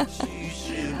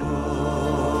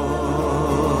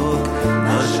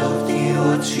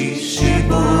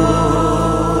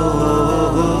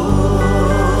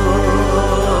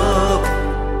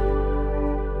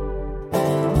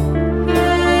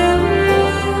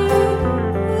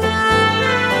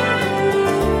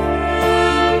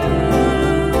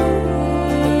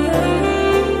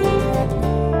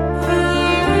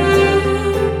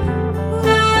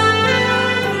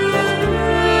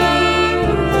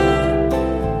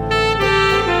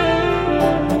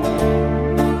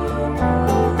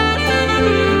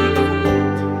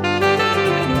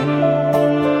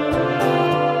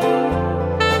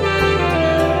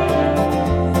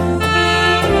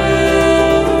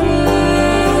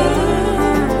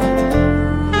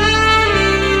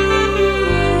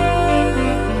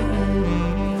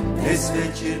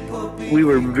 We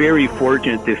were very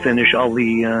fortunate to finish all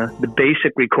the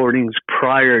basic recordings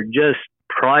prior to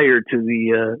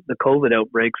the COVID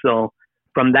outbreak. So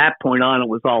from that point on, it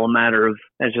was all a matter of,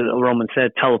 as Roman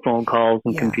said, telephone calls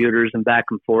and computers and back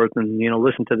and forth, and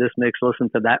listen to this mix, listen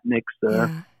to that mix.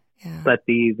 But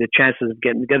the chances of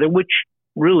getting together, which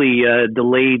really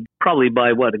delayed probably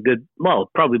by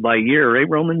probably by a year, right,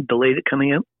 Roman? Delayed it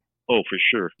coming out. Oh, for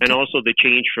sure. And also the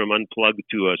change from unplugged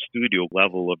to a studio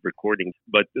level of recording.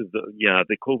 But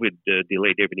the COVID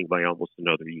delayed everything by almost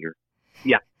another year.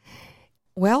 Yeah.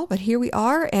 Well, but here we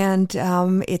are, and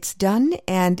it's done,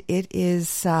 and it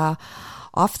is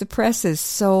off the presses.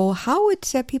 So how would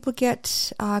people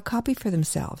get a copy for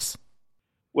themselves?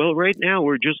 Well, right now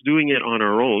we're just doing it on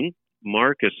our own.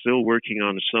 Mark is still working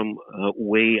on some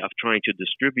way of trying to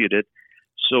distribute it.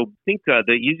 So I think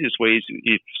the easiest way is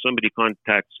if somebody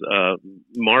contacts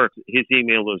Mark, his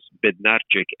email is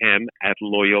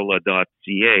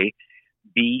bednarczyk@loyola.ca,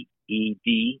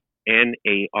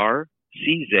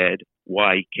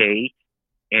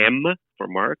 BEDNARCZYKM for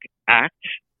Mark, at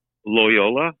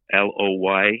Loyola,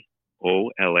 LOYOLA.ca.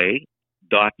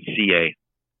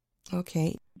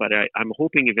 Okay. But I'm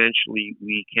hoping eventually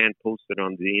we can post it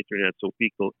on the internet so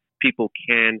people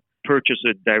can purchase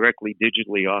it directly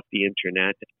digitally off the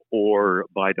internet or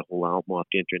buy the whole album off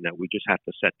the internet. We just have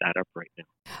to set that up right now.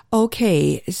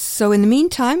 Okay, so in the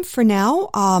meantime, for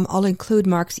now, I'll include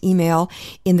Mark's email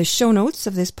in the show notes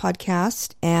of this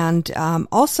podcast, and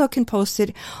also can post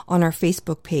it on our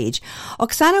Facebook page.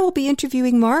 Oksana will be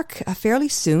interviewing Mark fairly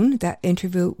soon. That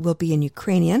interview will be in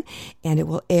Ukrainian, and it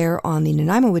will air on the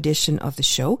Nanaimo edition of the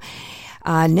show.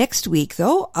 Next week,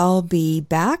 though, I'll be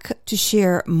back to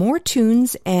share more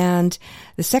tunes and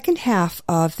the second half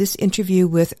of this interview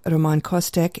with Roman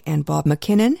Kostek and Bob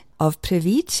McKinnon of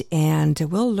Privit, and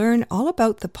we'll learn all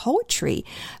about the poetry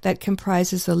that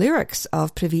comprises the lyrics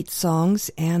of Privit songs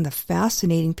and the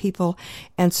fascinating people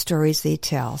and stories they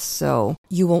tell. So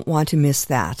you won't want to miss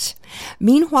that.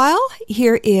 Meanwhile,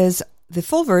 here is the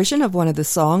full version of one of the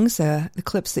songs, the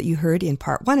clips that you heard in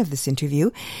part one of this interview.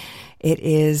 It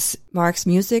is Mark's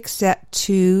music set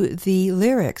to the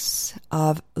lyrics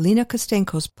of Lena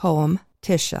Kostenko's poem,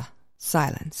 Tisha,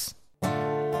 Silence.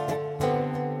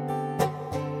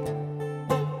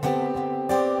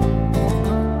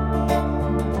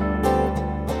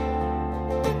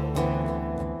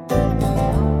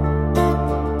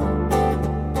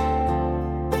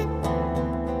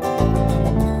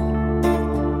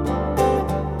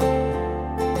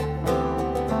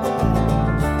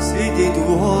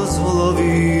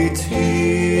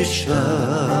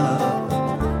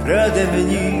 Пряде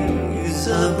мені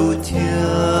забуття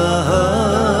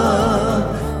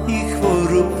і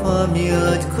хвору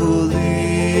пам'ять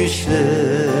колише,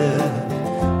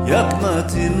 як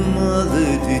мати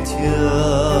мале дитя,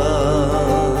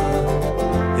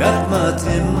 як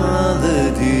мати мале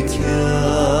дитя,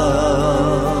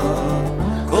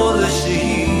 колише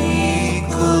її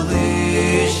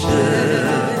колише,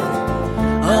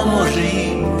 а може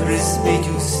й приспить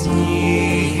у сні.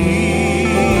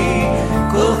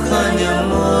 Кохання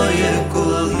моє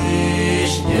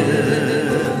колишнє,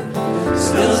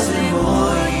 сльози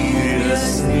мої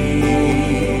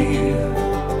рясні,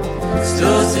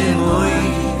 сльози мої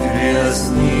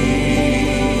рясні,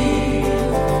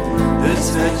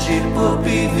 десь вечір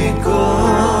попівний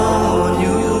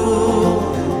коню,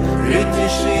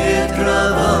 притишує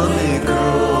травами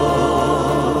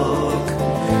крок,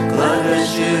 кладе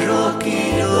широкий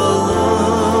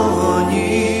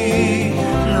долоні,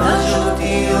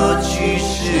 очі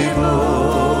шибок,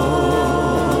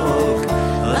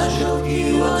 а жовті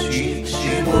очі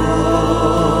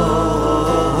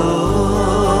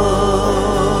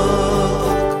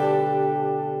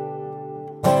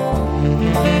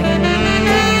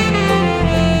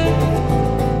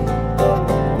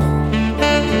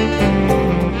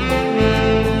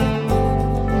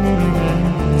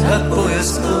так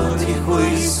боязко, тихо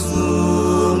і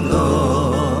сумно,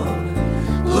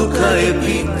 блукає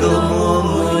під домом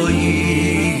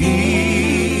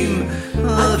моїм,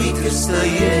 а вітер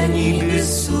стає ніби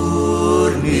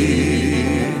сурмі,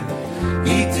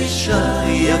 і тиша,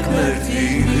 як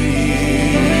мертвий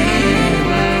грім,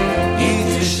 і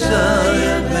тиша,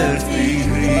 як мертвий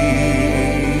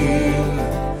грім,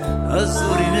 а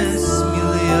зорі не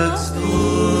сміли, як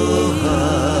здогад,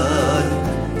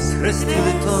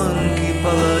 схрестили тонкі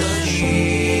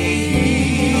палаші,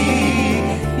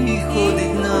 і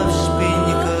ходить на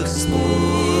шпиньках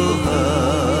спогад,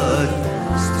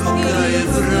 стукає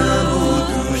в раму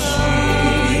душі,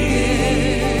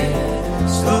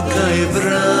 стукає в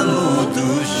раму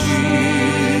душі,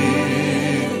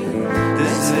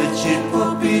 десь вечір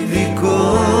попід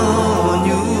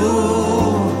віконю,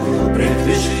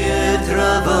 придвижує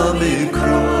травами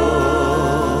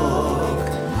крок,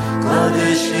 кладе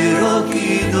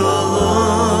широкі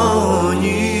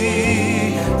долоні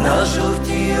на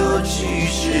жовті очі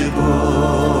шибок,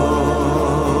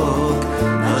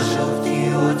 на жовті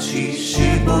очі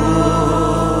шибок.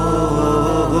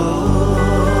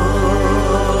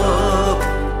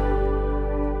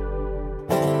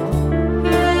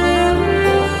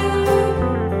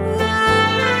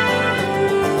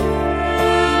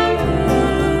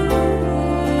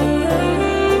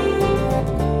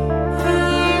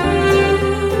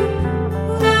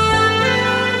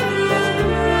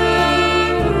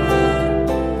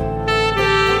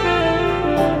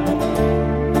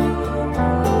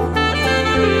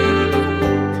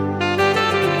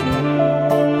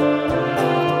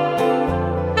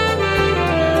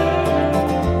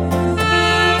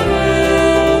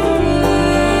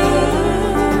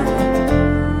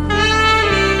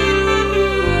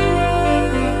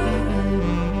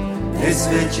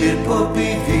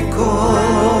 popiti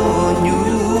konju,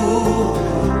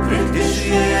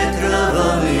 pretežuje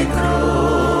travami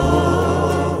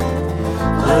krov,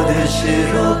 klade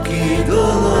široki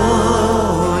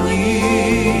doloni,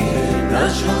 na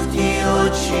žovtí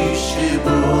oči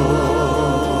šibok,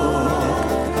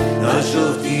 na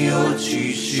žovtí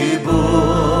oči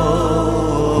šibok.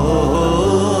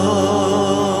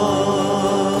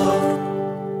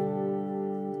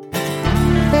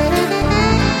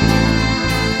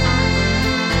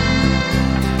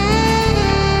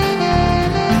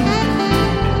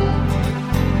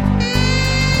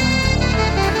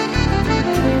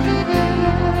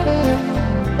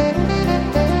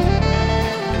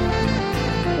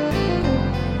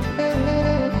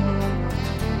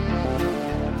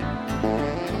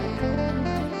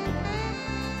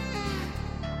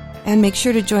 And make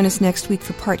sure to join us next week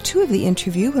for part 2 of the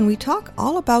interview when we talk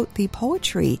all about the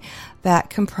poetry that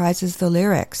comprises the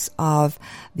lyrics of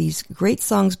these great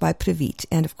songs by Preveet,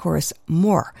 and of course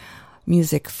more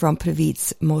music from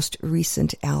Preveet's most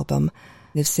recent album,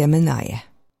 Nevsemenaya.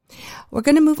 We're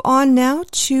going to move on now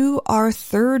to our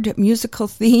third musical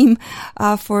theme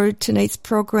for tonight's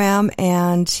program,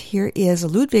 and here is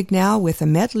Ludwig now with a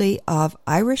medley of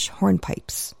Irish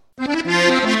hornpipes.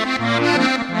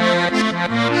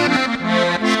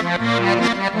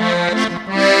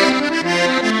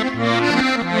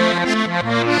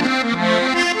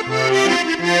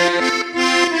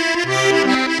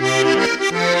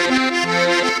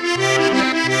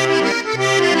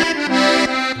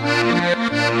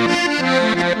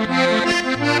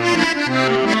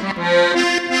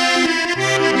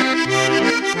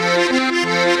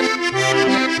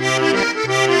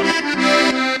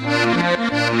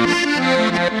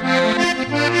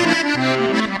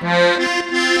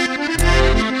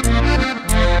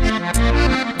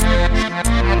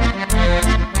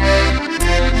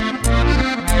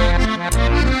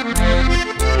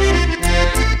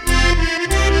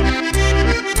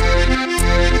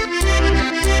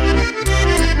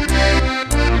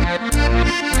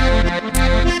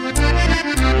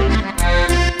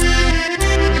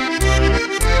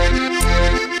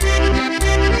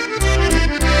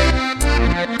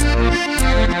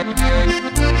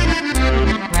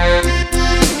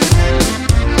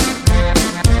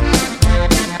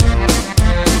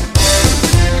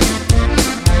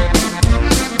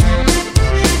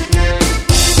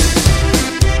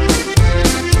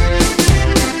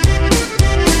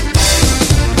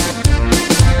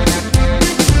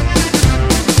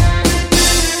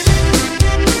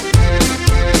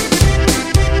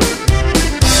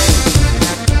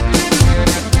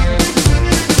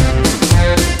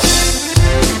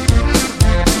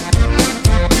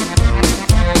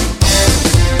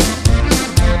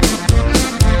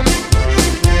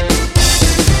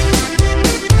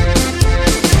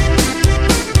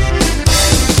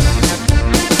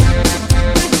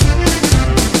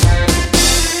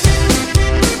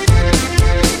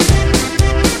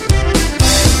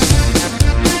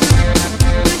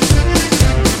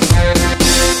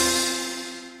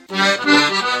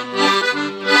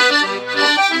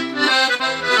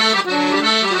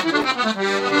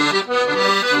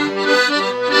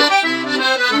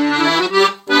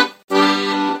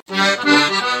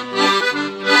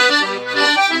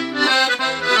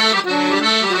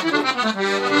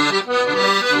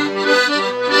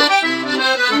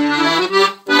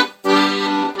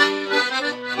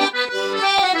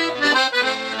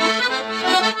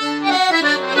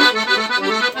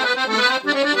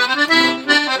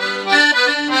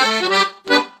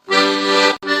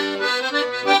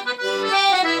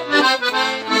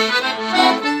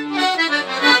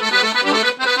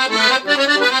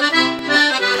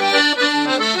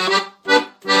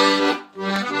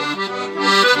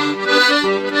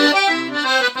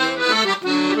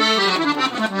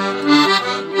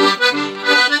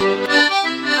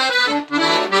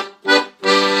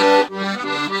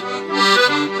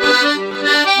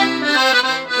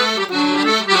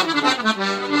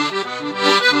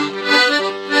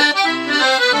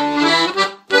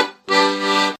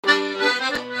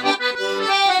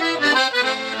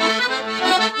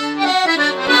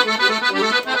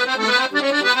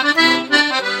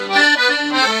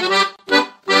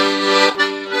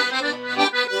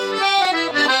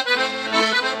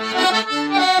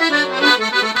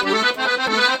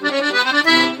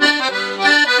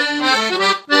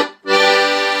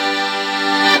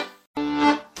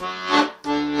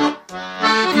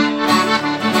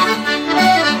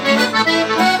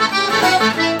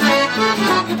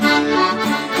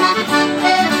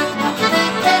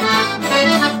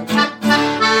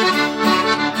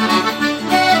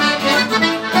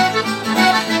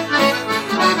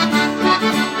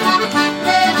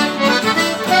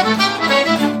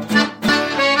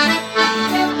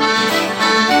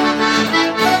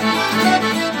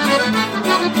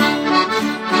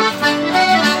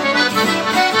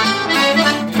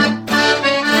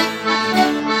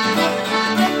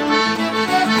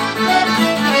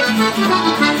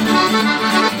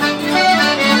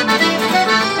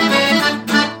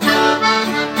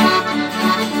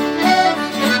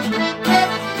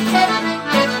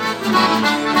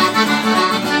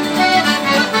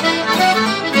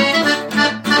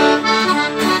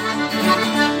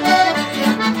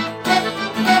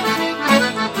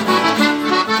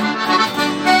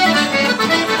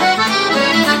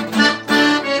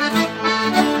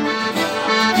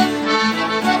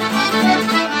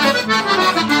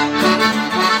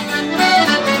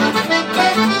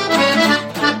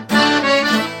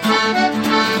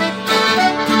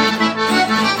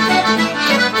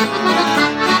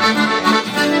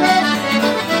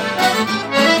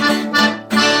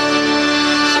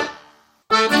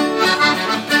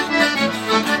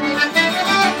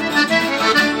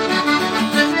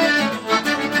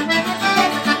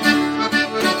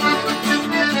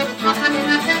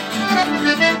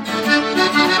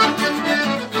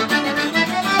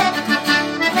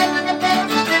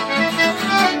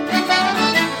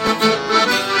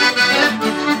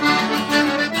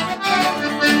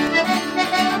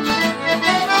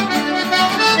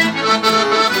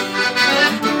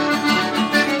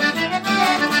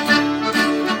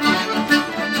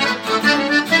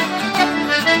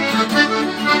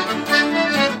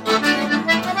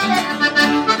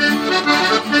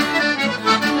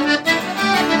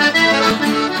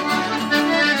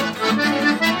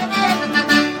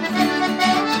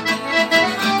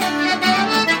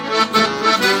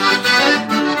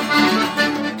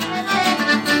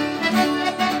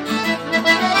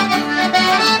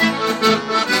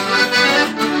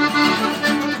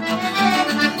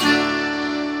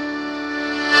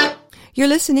 You're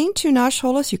listening to Nash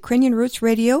Holos Ukrainian Roots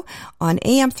Radio on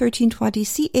AM 1320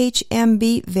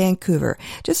 CHMB Vancouver.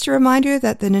 Just a reminder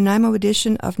that the Nanaimo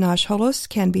edition of Nash Holos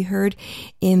can be heard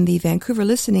in the Vancouver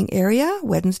listening area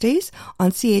Wednesdays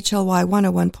on CHLY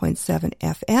 101.7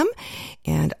 FM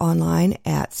and online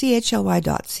at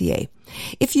chly.ca.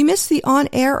 If you missed the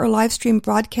on-air or live stream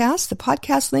broadcast, the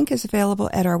podcast link is available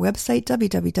at our website,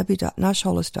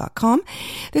 www.nashholos.com.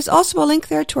 There's also a link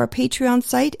there to our Patreon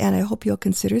site, and I hope you'll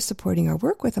consider supporting our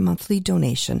work with a monthly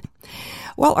donation.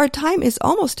 Well, our time is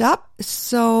almost up,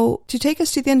 so to take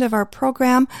us to the end of our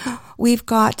program, we've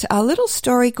got a little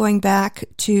story going back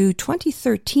to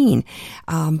 2013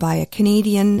 by a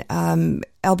Canadian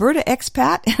Alberta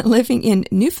expat living in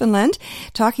Newfoundland,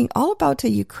 talking all about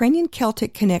the Ukrainian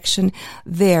Celtic connection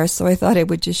there. So I thought I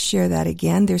would just share that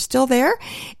again. They're still there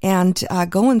and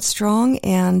going strong,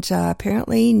 and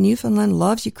apparently Newfoundland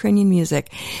loves Ukrainian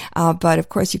music. But of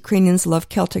course, Ukrainians love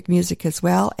Celtic music as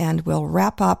well, and we'll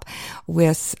wrap up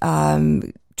with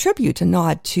tribute, a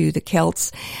nod to the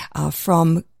Celts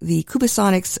from the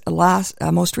Kubasonics'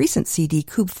 most recent CD,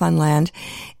 Kub Funland,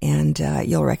 and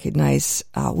you'll recognize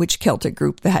which Celtic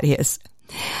group that is.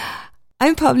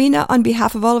 I'm Pavlina on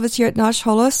behalf of all of us here at Nash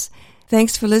Holos.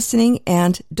 Thanks for listening,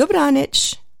 and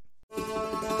Dobranic.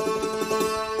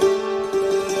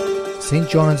 St.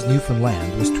 John's,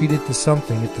 Newfoundland was treated to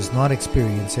something it does not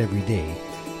experience every day,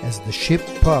 as the Ship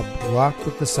Pub rocked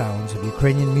with the sounds of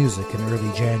Ukrainian music in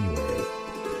early January.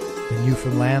 The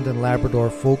Newfoundland and Labrador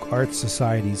Folk Arts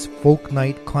Society's Folk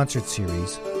Night concert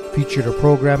series featured a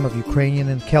program of Ukrainian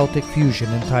and Celtic fusion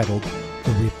entitled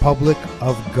The Republic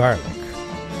of Garlic.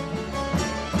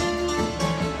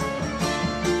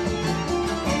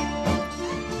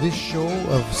 This show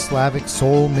of Slavic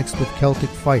soul mixed with Celtic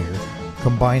fire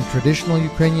combined traditional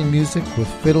Ukrainian music with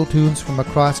fiddle tunes from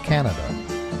across Canada.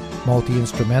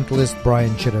 Multi-instrumentalist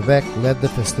Brian Chidovek led the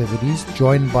festivities,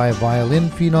 joined by violin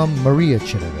phenom Maria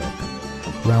Chidovek.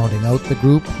 Rounding out the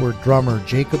group were drummer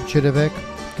Jacob Chidovek,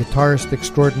 guitarist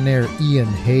extraordinaire Ian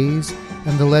Hayes,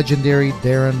 and the legendary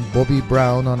Darren Bobby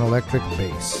Brown on electric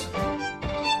bass.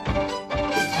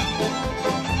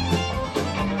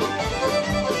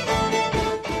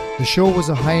 The show was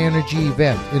a high-energy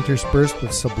event interspersed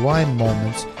with sublime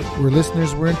moments where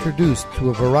listeners were introduced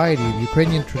to a variety of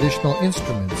Ukrainian traditional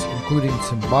instruments, including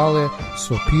cymbale,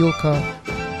 sopilka,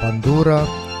 bandura,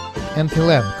 and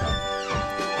tilemka.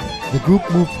 The group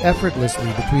moved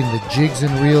effortlessly between the jigs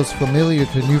and reels familiar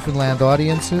to Newfoundland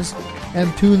audiences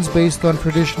and tunes based on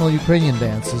traditional Ukrainian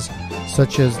dances,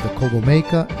 such as the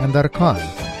kolomeyka and arkan.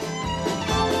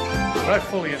 I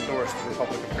fully endorse the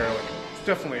Republic of Garlic. It's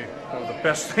definitely one of the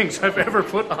best things I've ever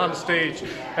put on stage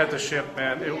at the Ship,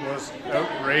 man. It was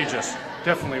outrageous.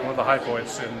 Definitely one of the high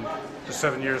points in the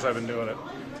 7 years I've been doing it.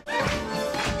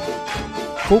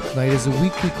 Folk Night is a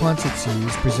weekly concert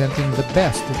series presenting the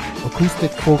best of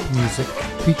acoustic folk music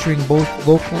featuring both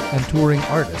local and touring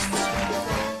artists.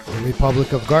 The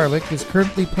Republic of Garlic is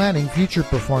currently planning future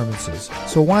performances,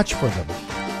 so watch for them.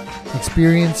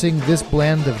 Experiencing this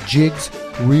blend of jigs,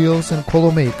 reels, and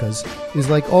kolomeykas is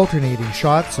like alternating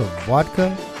shots of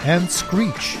vodka and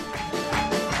screech.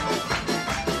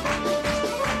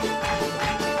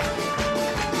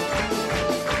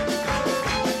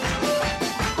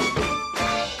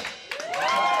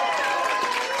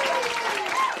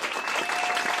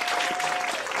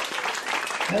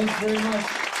 Thanks very much.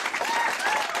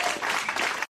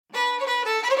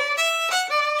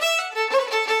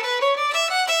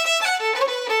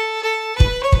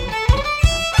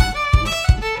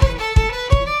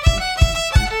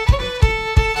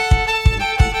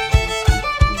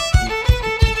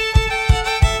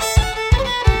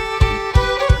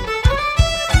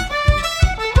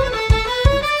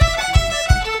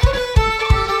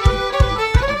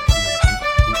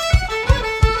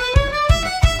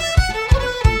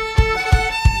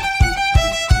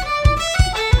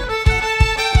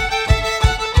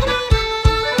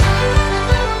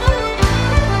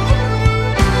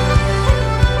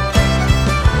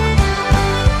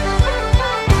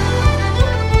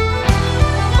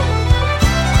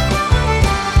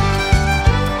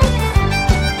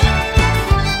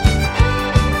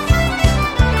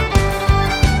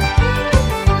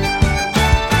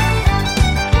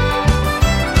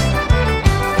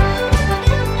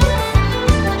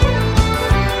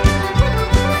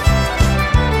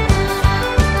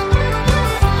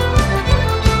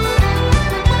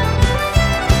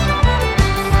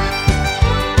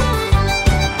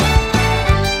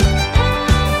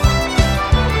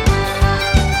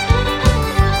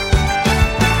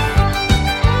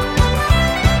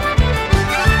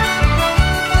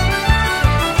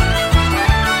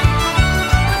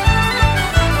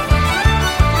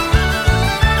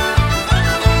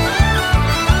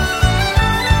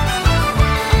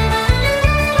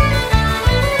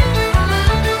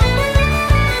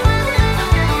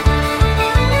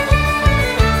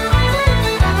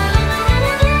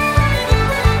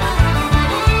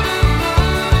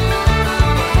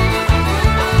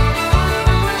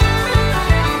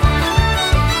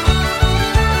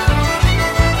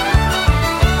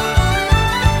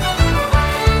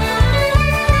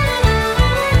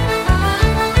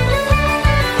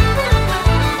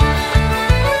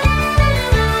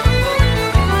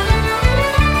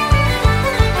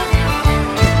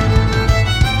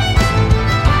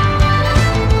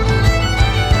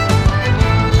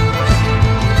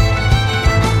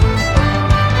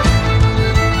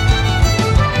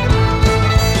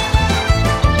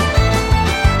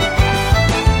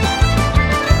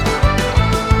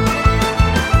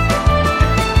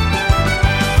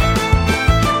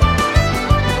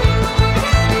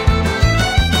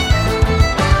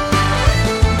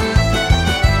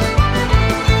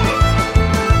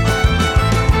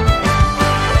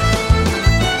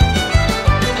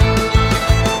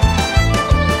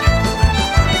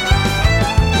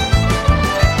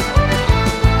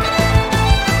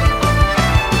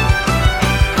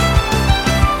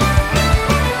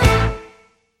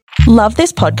 Love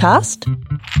this podcast?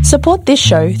 Support this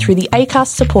show through the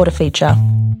Acast supporter feature.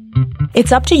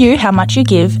 It's up to you how much you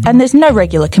give, and there's no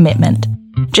regular commitment.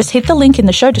 Just hit the link in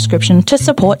the show description to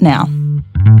support now.